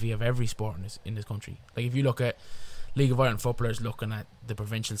the envy of every sport in this country. Like, if you look at League of Ireland footballers looking at the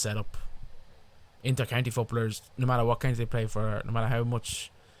provincial setup, inter-county footballers, no matter what county they play for, no matter how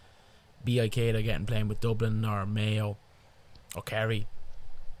much BIK they're getting playing with Dublin or Mayo or Kerry,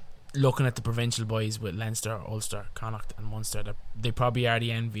 looking at the provincial boys with Leinster, Ulster, Connacht and Munster, they probably are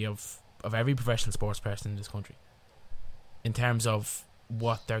the envy of every professional sports person in this country in terms of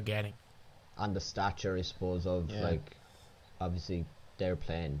what they're getting. And the stature, I suppose, of like, obviously they're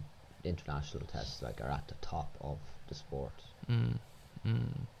playing international tests, like, are at the top of the sport.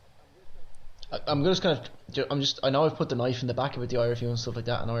 I'm just kind of. I know I've put the knife in the back of it, the Irish and stuff like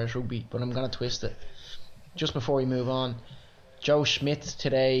that, and Irish rugby, but I'm gonna twist it. Just before we move on, Joe Schmidt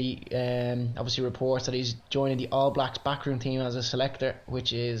today obviously reports that he's joining the All Blacks backroom team as a selector,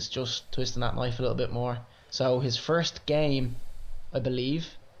 which is just twisting that knife a little bit more. So his first game, I believe,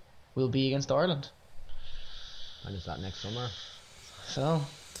 will be against Ireland. And is that next summer? So,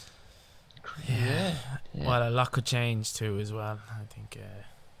 yeah. Well, a lot could change too as well. I think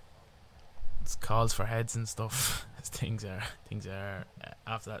it's calls for heads and stuff. As things are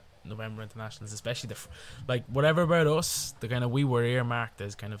after that November internationals, especially like whatever about us, the kind of we were earmarked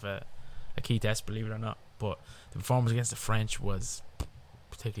as kind of a key test, believe it or not. But the performance against the French was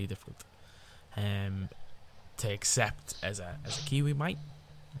particularly difficult to accept as a Kiwi, mate.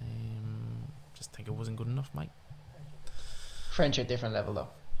 Just think it wasn't good enough, mate. French are a different level though.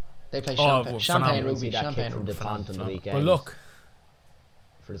 They play phenomenal. champagne rugby. That Champagne kid from rugby. DuPont on the weekend. But look,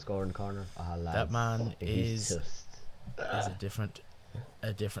 for the scoring corner, that man is a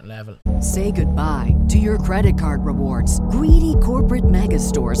different level. Say goodbye to your credit card rewards. Greedy corporate mega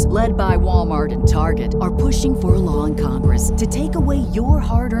stores, led by Walmart and Target, are pushing for a law in Congress to take away your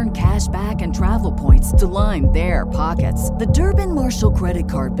hard-earned cash back and travel points to line their pockets. The Durbin-Marshall credit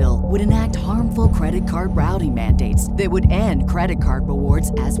card bill would enact harmful credit card routing mandates that would end credit card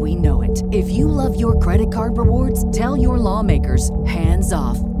rewards as we know it. If you love your credit card rewards, tell your lawmakers, hands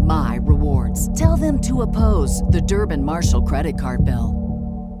off my rewards. Tell them to oppose the Durbin-Marshall credit card bill.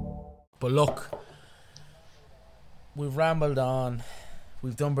 But look, we've rambled on.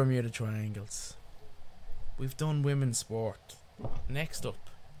 We've done Bermuda Triangles. We've done women's sport. Next up,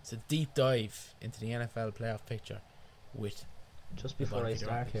 it's a deep dive into the NFL playoff picture with... Just before I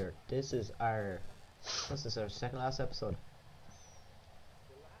start here, this is our second last episode?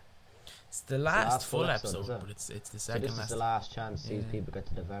 It's the last full episode, but it's the second last. So this is the last chance these people get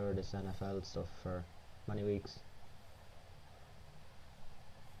to devour this NFL stuff for many weeks.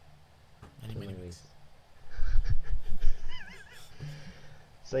 Many weeks.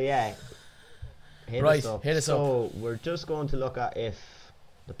 So yeah, hit us up. So we're just going to look at if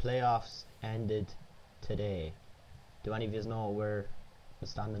the playoffs ended today. Do any of you know where the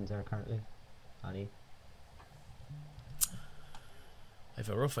standings are currently? Any? I have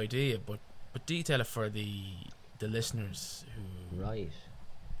a rough idea, but detail it for the listeners who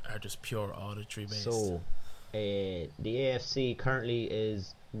are just pure auditory based. So the AFC currently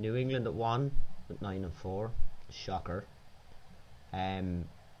is New England at 1 with 9-4. Shocker. Well,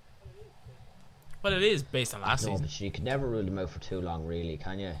 it is based on last season. But you could never rule them out for too long, really,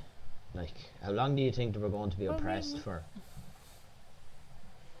 can you? Like, how long do you think they were going to be oppressed for?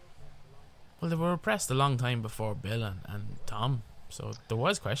 Well, they were oppressed a long time before Bill and Tom, so there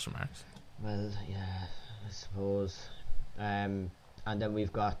was question marks. Well, yeah, I suppose. And then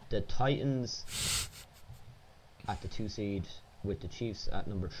we've got the Titans at the 2 seed with the Chiefs at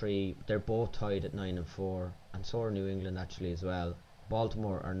number 3. They're both tied at 9-4, and so are New England actually as well.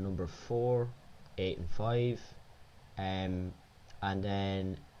 Baltimore are number 4, 8-5, and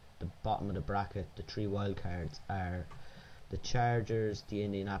then the bottom of the bracket, the 3 wild cards are the Chargers, the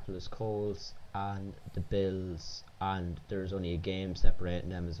Indianapolis Colts, and the Bills, and there's only a game separating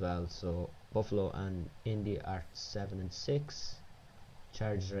them as well. So Buffalo and Indy are 7-6,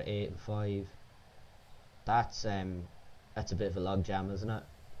 Chargers are 8-5. That's a bit of a logjam, isn't it?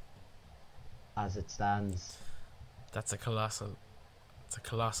 As it stands. It's a colossal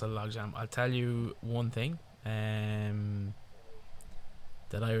logjam. I'll tell you one thing, that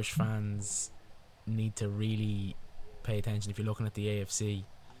Irish fans need to really pay attention if you're looking at the AFC.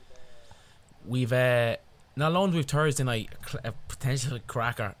 We've not alone we've Thursday night a potential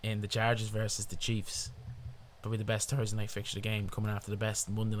cracker in the Chargers versus the Chiefs. Probably the best Thursday night fixture of the game, coming after the best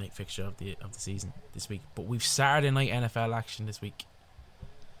Monday night fixture of the season this week. But we've Saturday night NFL action this week.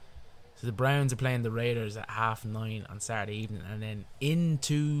 So the Browns are playing the Raiders at 9:30 on Saturday evening, and then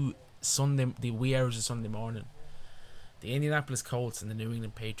into Sunday, the wee hours of Sunday morning, the Indianapolis Colts and the New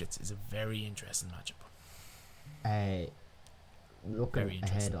England Patriots is a very interesting matchup. Looking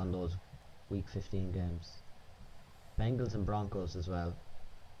ahead on those Week 15 games, Bengals and Broncos as well,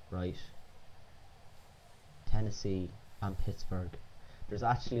 right? Tennessee and Pittsburgh. There's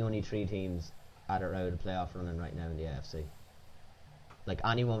actually only 3 teams that are out of playoff running right now in the AFC. Like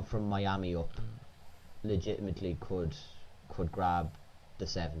anyone from Miami up legitimately could grab the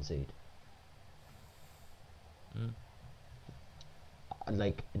 7 seed.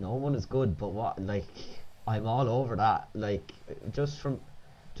 Like no one is good, but what, like I'm all over that. Like just from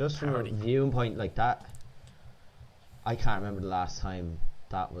a viewing point like that, I can't remember the last time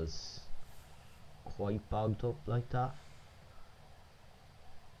that was quite bogged up like that.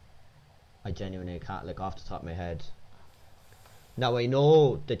 I genuinely can't, like off the top of my head. Now I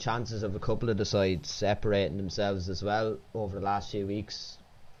know the chances of a couple of the sides separating themselves as well over the last few weeks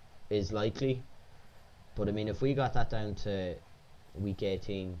is likely, but I mean if we got that down to week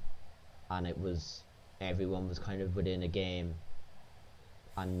 18 and it was everyone was kind of within a game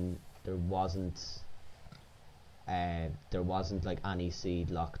and there wasn't like any seed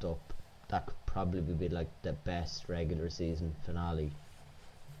locked up, that could probably be like the best regular season finale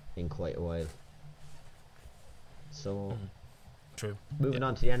in quite a while. So true. Moving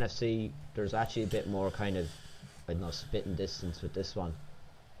on to the NFC, there's actually a bit more kind of, I don't know, spitting distance with this one.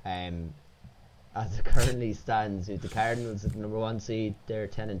 As it currently stands, with the Cardinals at the number 1 seed, they're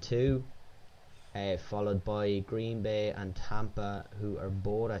 10-2, followed by Green Bay and Tampa, who are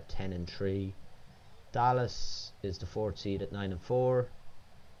both at 10-3. Dallas is the 4th seed at 9-4.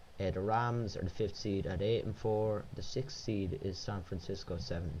 The Rams are the 5th seed at 8-4. The 6th seed is San Francisco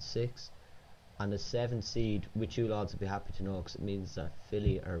 7-6. And the 7th seed, which you lads will be happy to know because it means that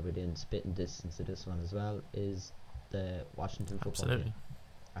Philly are within spitting distance of this one as well, is the Washington football team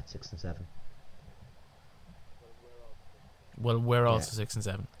at 6-7. Well, we're also 6 and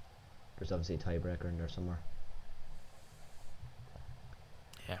 7. There's obviously a tiebreaker in there somewhere.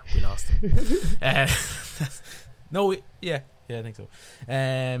 Yeah, we lost them. No, yeah, I think so.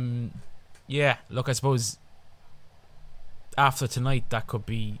 Yeah, look, I suppose after tonight that could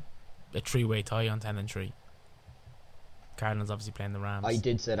be a 3-way tie on 10-3. Cardinals obviously playing the Rams. I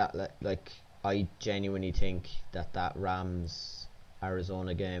did say that, like I genuinely think that Rams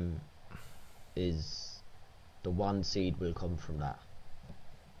Arizona game is the 1 seed will come from that.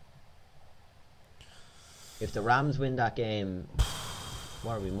 If the Rams win that game,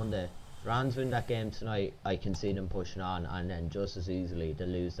 what are we, Monday? Rams win that game tonight, I can see them pushing on, and then just as easily they'll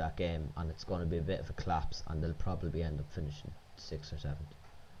lose that game and it's going to be a bit of a collapse and they'll probably end up finishing 6th or 7th.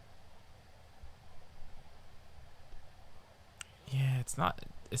 Yeah, it's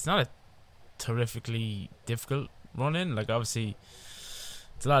not a terrifically difficult run in. Like obviously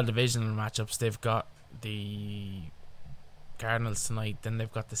it's a lot of divisional matchups. They've got the Cardinals tonight, then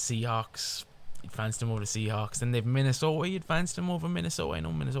they've got the Seahawks. Advanced them over the Seahawks. Then they've Minnesota. You advanced them over Minnesota. I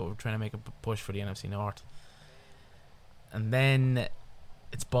know Minnesota were trying to make a push for the NFC North. And then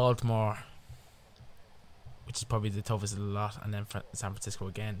it's Baltimore, which is probably the toughest of the lot, and then San Francisco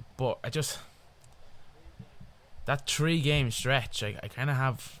again. But that 3-game stretch, I kind of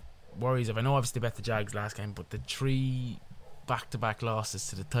have worries of. I know obviously they bet the Jags last game, but the 3 back-to-back losses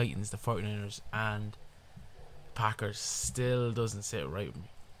to the Titans, the 49ers, and Packers still doesn't sit right with me.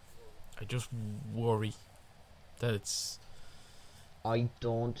 I just worry that it's... I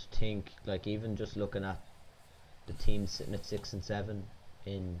don't think, like, even just looking at the teams sitting at 6 and 7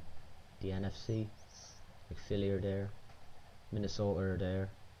 in the NFC, like Philly are there, Minnesota are there,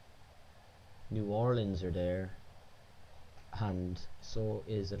 New Orleans are there, and so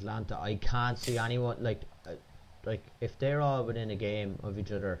is Atlanta. I can't see anyone like if they're all within a game of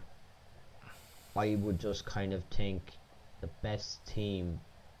each other, I would just kind of think the best team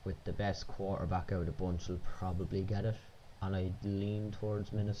with the best quarterback out of the bunch will probably get it, and I lean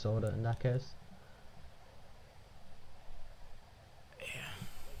towards Minnesota in that case.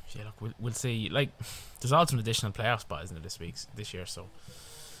 Yeah, look, we'll see. Like, there's also an additional playoff spot, isn't it, this year? So,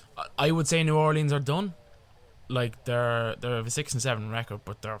 I would say New Orleans are done. Like, they're a 6 and 7 record,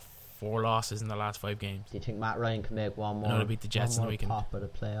 but they're 4 losses in the last 5 games. Do you think Matt Ryan can make one more? They beat the Jets in the weekend. Pop at a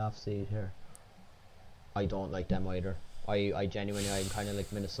playoff seed here. I don't like them either. I genuinely, I'm kind of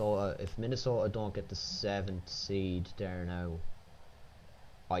like Minnesota. If Minnesota don't get the 7th seed there now,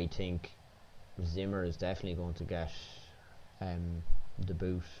 I think Zimmer is definitely going to get the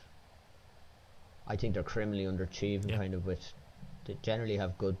boot. I think they're criminally underachieving, kind of with. They generally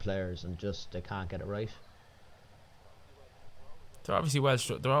have good players and just they can't get it right. They're obviously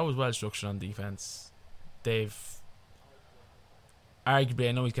they're always well structured on defense. They've arguably,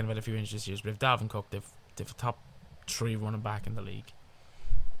 I know he's kind of had a few injuries this year, but if Dalvin Cook, they've a top 3 running back in the league.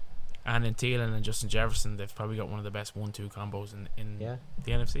 And in Thielen and Justin Jefferson, they've probably got one of the best 1-2 combos in the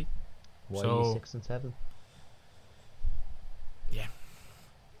NFC. Why So 6 and 7? Yeah.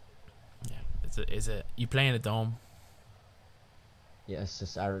 Is a you play in a dome. Yeah, it's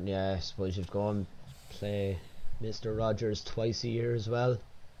just Aaron. Yeah, I suppose you've got to play Mr. Rogers twice a year as well,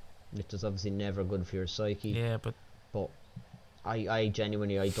 which is obviously never good for your psyche. Yeah, but I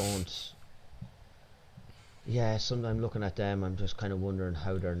genuinely, I don't. Yeah, sometimes looking at them, I'm just kind of wondering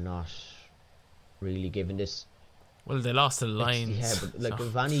how they're not really giving this. Well, they lost to the Lions. Yeah, but like so.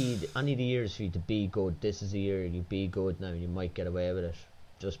 if any of the years for you to be good, this is the year you be good now. You might get away with it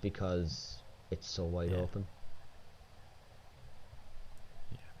just because it's so wide open.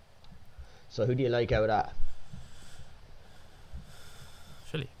 Yeah. So who do you like out of that?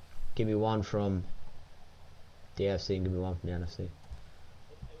 Philly. Give me one from the AFC and give me one from the NFC.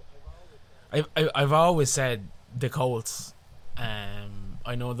 I've always said the Colts.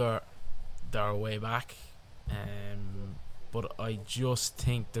 I know they're way back, but I just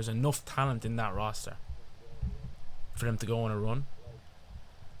think there's enough talent in that roster for them to go on a run.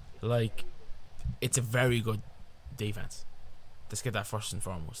 Like, it's a very good defense. Let's get that first and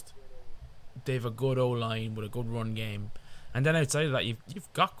foremost. They've a good O-line with a good run game, and then outside of that,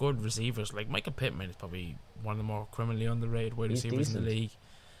 you've got good receivers. Like Michael Pittman is probably one of the more criminally underrated wide receivers decent in the league.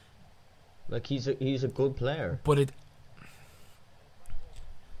 Like he's a good player.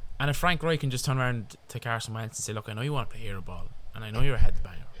 And if Frank Reich can just turn around to Carson Wentz and say, "Look, I know you want to play hero ball, and I know you're a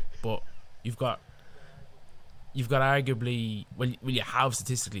headbanger, but you've got arguably, you have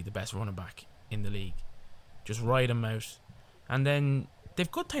statistically the best running back in the league. Just ride him out, and then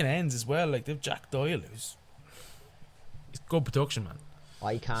they've good tight ends as well. Like they've Jack Doyle, who's good production, man.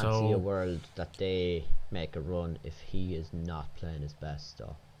 I can't see a world that they make a run if he is not playing his best.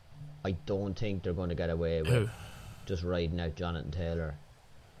 Though I don't think they're going to get away with just riding out Jonathan Taylor.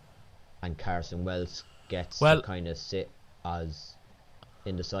 And Carson Wentz gets to kind of sit as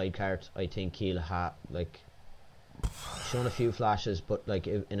in the side cart. I think he'll have shown a few flashes, but like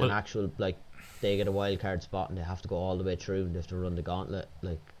in an actual they get a wild card spot and they have to go all the way through and they have to run the gauntlet.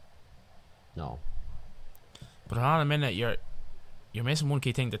 No. But hold on a minute, you're missing one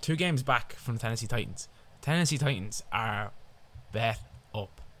key thing. They're 2 games back from the Tennessee Titans. Tennessee Titans are bet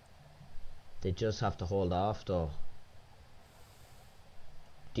up. They just have to hold off though.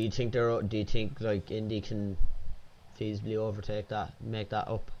 Do you think like Indy can feasibly overtake that, make that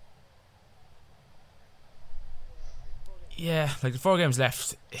up? Yeah, like the 4 games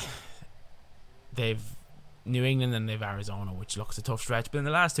left, they've New England and they've Arizona, which looks a tough stretch. But in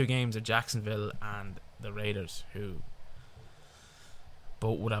the last 2 games are Jacksonville and the Raiders, who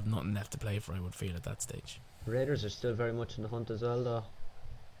both would have nothing left to play for, I would feel, at that stage. Raiders are still very much in the hunt as well, though.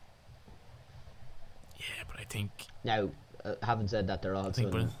 Yeah, but I think now, having said that, they're also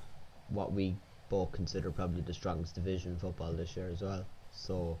in what we both consider probably the strongest division in football this year as well.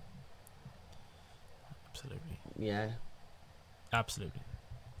 So, absolutely. Yeah. Absolutely.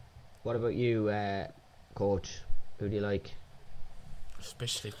 What about you, coach? Who do you like?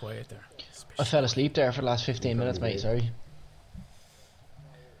 Especially quiet there. I fell asleep there for the last 15 minutes, mate. Sorry.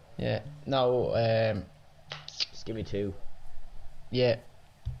 Yeah. No. Just give me 2. Yeah.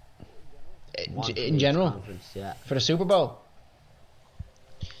 In general, yeah. For the Super Bowl.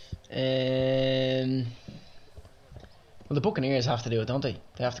 Well, the Buccaneers have to do it, don't they?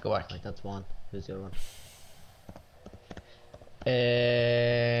 They have to go back. Right, that's one. Who's the other one?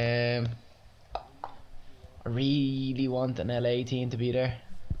 I really want an LA team to be there.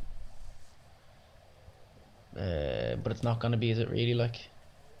 But it's not going to be, is it really?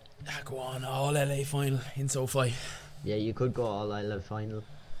 Go on, all LA final in SoFi. Yeah, you could go all LA final.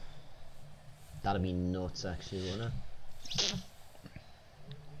 That'd be nuts, actually, wouldn't it?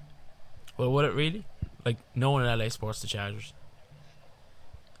 Well, would it really? Like, no one in LA sports the Chargers.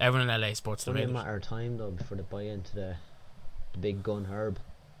 Everyone in LA sports the Raiders. It's only a matter of time, though, before they buy into the big gun Herb.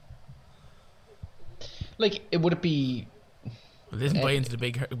 Would it be... Well, they didn't buy into the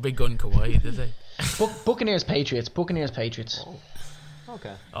big gun Kawhi, did they? Buccaneers Patriots. Oh.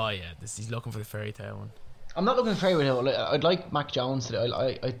 Okay. Oh, yeah, he's looking for the fairy tale one. I'm not looking for fairy tale. I'd like Mac Jones today.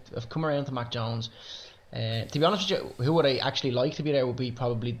 I've come around to Mac Jones. To be honest with you, who would I actually like to be there would be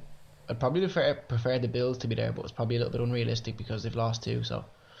probably... I'd probably prefer the Bills to be there, but it's probably a little bit unrealistic because they've lost 2, so...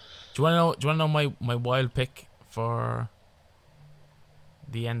 Do you want to know my wild pick for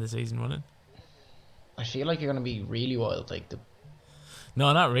the end of the season, will it? I feel like you're going to be really wild.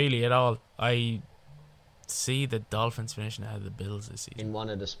 No, not really at all. I see the Dolphins finishing ahead of the Bills this season. In one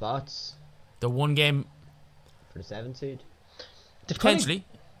of the spots The one game, for the 7th seed. potentially.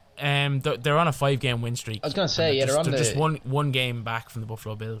 They're on a 5-game win streak. I was going to say, they're they're just one game back from the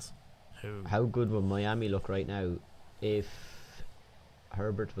Buffalo Bills. How good would Miami look right now if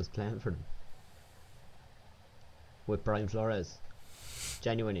Herbert was playing for them with Brian Flores?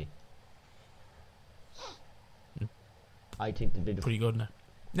 Genuinely, I think they did pretty good now.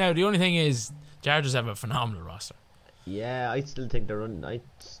 Now the only thing is, Chargers have a phenomenal roster. Yeah, I still think I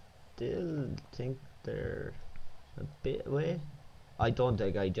still think they're a bit away. I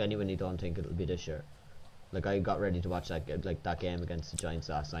genuinely don't think it'll be this year. Like, I got ready to watch that game against the Giants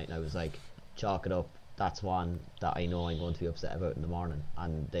last night, and I was like, chalk it up. That's one that I know I'm going to be upset about in the morning.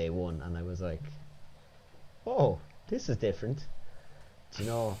 And they won, and I was like, oh, this is different. Do you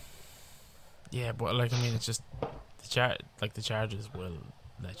know? Yeah, but it's just the Chargers will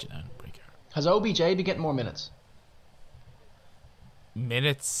let you down pretty hard. Has OBJ been getting more minutes?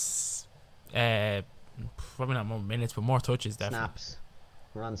 Minutes, probably not more minutes, but more touches definitely. Snaps.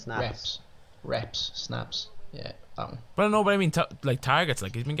 We're on snaps. Reps, snaps. Yeah, that one. But I know, but I mean, targets.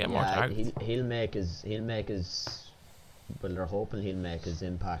 Like, he's been getting more Yeah, targets. he'll make his. Well, they're hoping he'll make his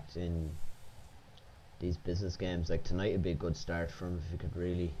impact in these business games. Like tonight would be a good start for him if he could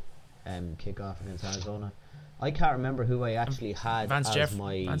really kick off against Arizona. I can't remember who I actually had Vance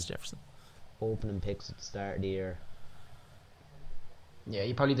my Jefferson opening picks at the start of the year. Yeah,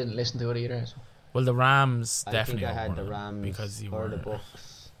 you probably didn't listen to it either. So. Well, the Rams definitely. I think I had the Rams because or the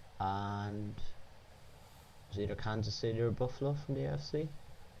Bucks, and it was either Kansas City or Buffalo from the AFC.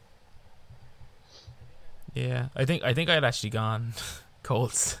 Yeah, I think I'd actually gone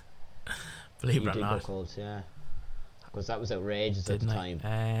Colts. Believe it or not. Colts, yeah, because that was outrageous at the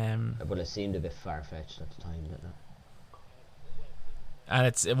time. But it seemed a bit far fetched at the time, didn't it? And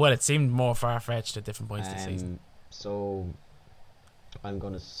it seemed more far fetched at different points this season. So I'm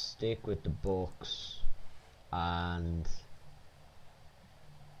gonna stick with the Bucks, and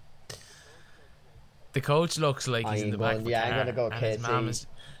the coach looks like he's in the back of the car. I'm gonna go KC.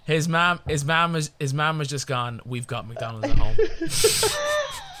 His mom has just gone, we've got McDonald's at home.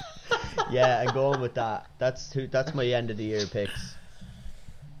 Yeah, I'm going with that. That's my end of the year picks.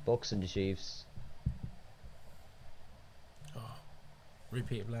 Bucks and the Chiefs.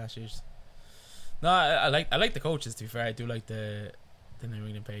 Repeat of last year's. No, I like the coaches, to be fair. I do like the New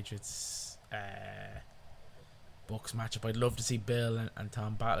England Patriots Bucks matchup. I'd love to see Bill and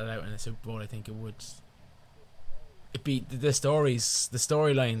Tom battle it out in a Super Bowl. I think it would. It'd be the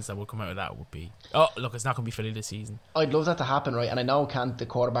storylines that would come out of that would be. Oh, look, it's not going to be Philly this season. I'd love that to happen, right? And I know the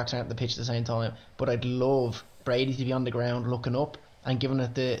quarterbacks aren't at the pitch at the same time, but I'd love Brady to be on the ground looking up and giving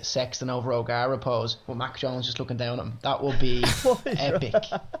it the Sexton over O'Gara pose with Mac Jones just looking down at him. That would be epic.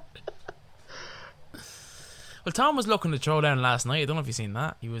 Well, Tom was looking to throw down last night. I don't know if you've seen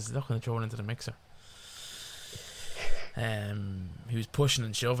that. He was looking to throw it into the mixer. He was pushing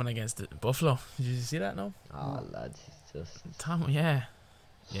and shoving against the Buffalo. Did you see that? No. Oh, lad, he's just Tom. Yeah,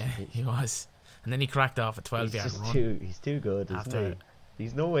 he was. And then he cracked off a 12-yard run. He's too good, isn't he?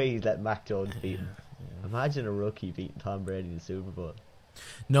 There's no way he's let Mac Jones beat him. Yeah. Imagine a rookie beating Tom Brady in the Super Bowl.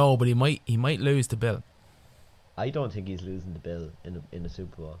 No, but he might lose to Bill. I don't think he's losing to Bill in the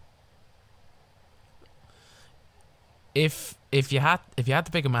Super Bowl. If you had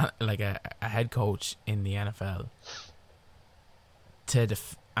to pick a man like a head coach in the NFL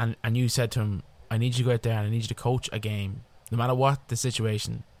and you said to him, I need you to go out there and I need you to coach a game, no matter what the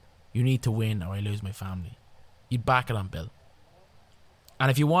situation, you need to win or I lose my family, you'd back it on Bill.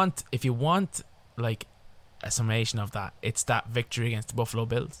 And if you want like a summation of that, it's that victory against the Buffalo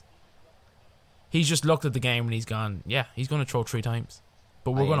Bills. He's just looked at the game and he's gone, yeah, he's going to throw 3 times,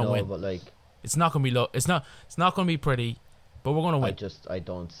 but we're going to win. But like, it's not going to be it's not going to be pretty, but we're going to win. I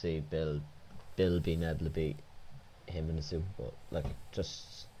don't see Bill being able to beat him in the Super Bowl. Like,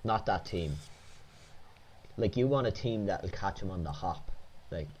 just not that team. Like, you want a team that'll catch him on the hop.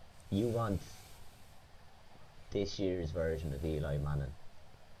 Like, you want this year's version of Eli Manning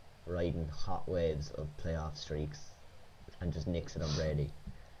riding hot waves of playoff streaks and just nix it on Brady.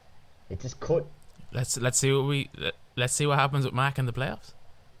 It just could. Let's see what happens with Mac in the playoffs.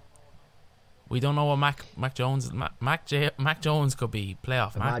 We don't know what Mac Jones could be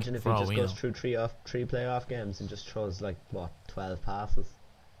playoff. Imagine Mac, if he just goes through three playoff games and just throws 12 passes.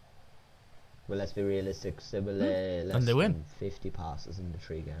 Well, let's be realistic. Sybil less And they win. than 50 passes in the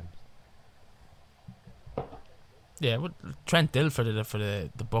 3 games. Yeah, but Trent Dilfer did it for the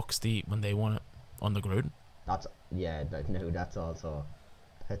Bucks when they won it on the Gruden. That's that's also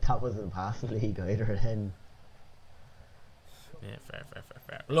that wasn't a passing league either. Then Yeah, fair.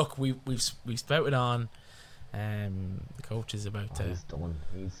 Look, we've spouted on. The coach is about to. he's done.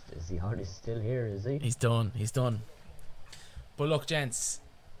 Is he hardly still here? Is he? He's done. But look, gents,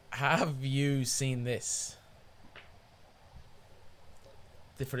 have you seen this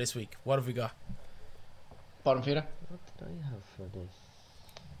for this week? What have we got? Bottom feeder. What did I have for this?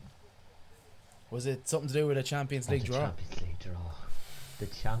 Was it something to do with a Champions League draw? Champions League draw. The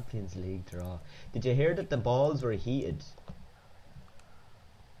Champions League draw. Did you hear that the balls were heated?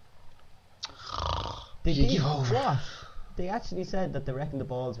 They You did. give over. What? They actually said that they reckon the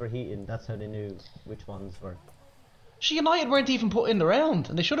balls were heated. That's how they knew which ones were. United weren't even put in the round,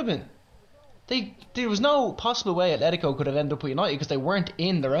 and they should have been. There was no possible way Atletico could have ended up with United because they weren't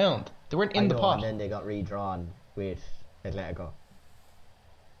in the round. They weren't in the pot. And then they got redrawn with Atletico.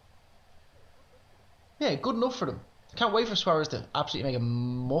 Yeah, good enough for them. Can't wait for Suarez to absolutely make a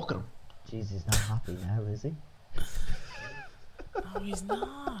muck of them. Jeez, he's not happy now, is he? No, he's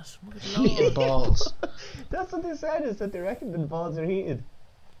not. Look at Heated balls. That's what they said, is that they reckon the balls are heated.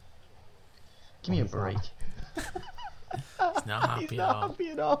 Give me a he's break. He's not happy He's at not all. happy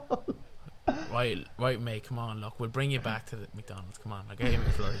at all. Right, mate. Come on, look. We'll bring you back to the McDonald's. Come on, I gave him a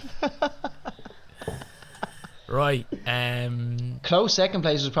flurry. Right. Close second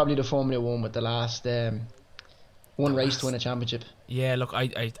place was probably the Formula 1 with the last one race to win a championship. Yeah. Look, I'm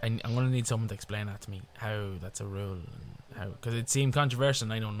gonna need someone to explain that to me. How that's a rule and how, because it seemed controversial.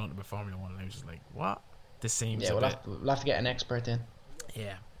 And I know nothing about Formula 1. And I was just like, what? This seems. Yeah, a bit. we'll have to get an expert in.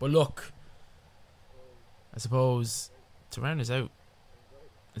 Yeah, but look, I suppose to round us out,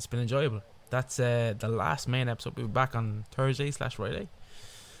 it's been enjoyable. That's the last main episode. We'll be back on Thursday/Friday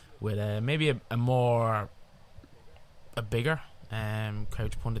with maybe a bigger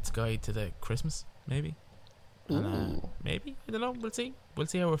Couch Pundit's Guide to the Christmas, maybe. And, maybe, I don't know. We'll see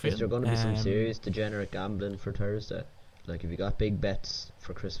how we're feeling. Is there going to be some serious degenerate gambling for Thursday? Like, have you got big bets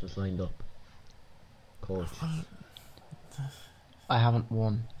for Christmas lined up, Coach? I haven't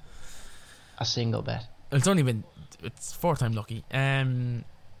won a single bet. It's 4-time lucky.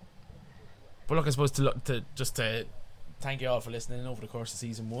 But look, I suppose to thank you all for listening over the course of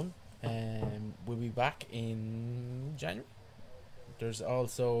season 1. We'll be back in January. There's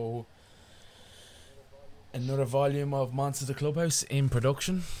also another volume of Monsters of the Clubhouse in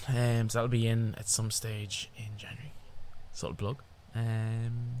production. So that'll be in at some stage in January. Subtle plug.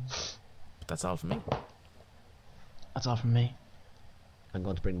 But that's all from me. That's all from me. I'm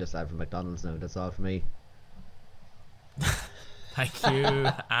going to bring this out from McDonald's now. That's all for me. Thank you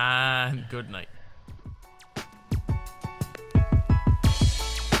and good night.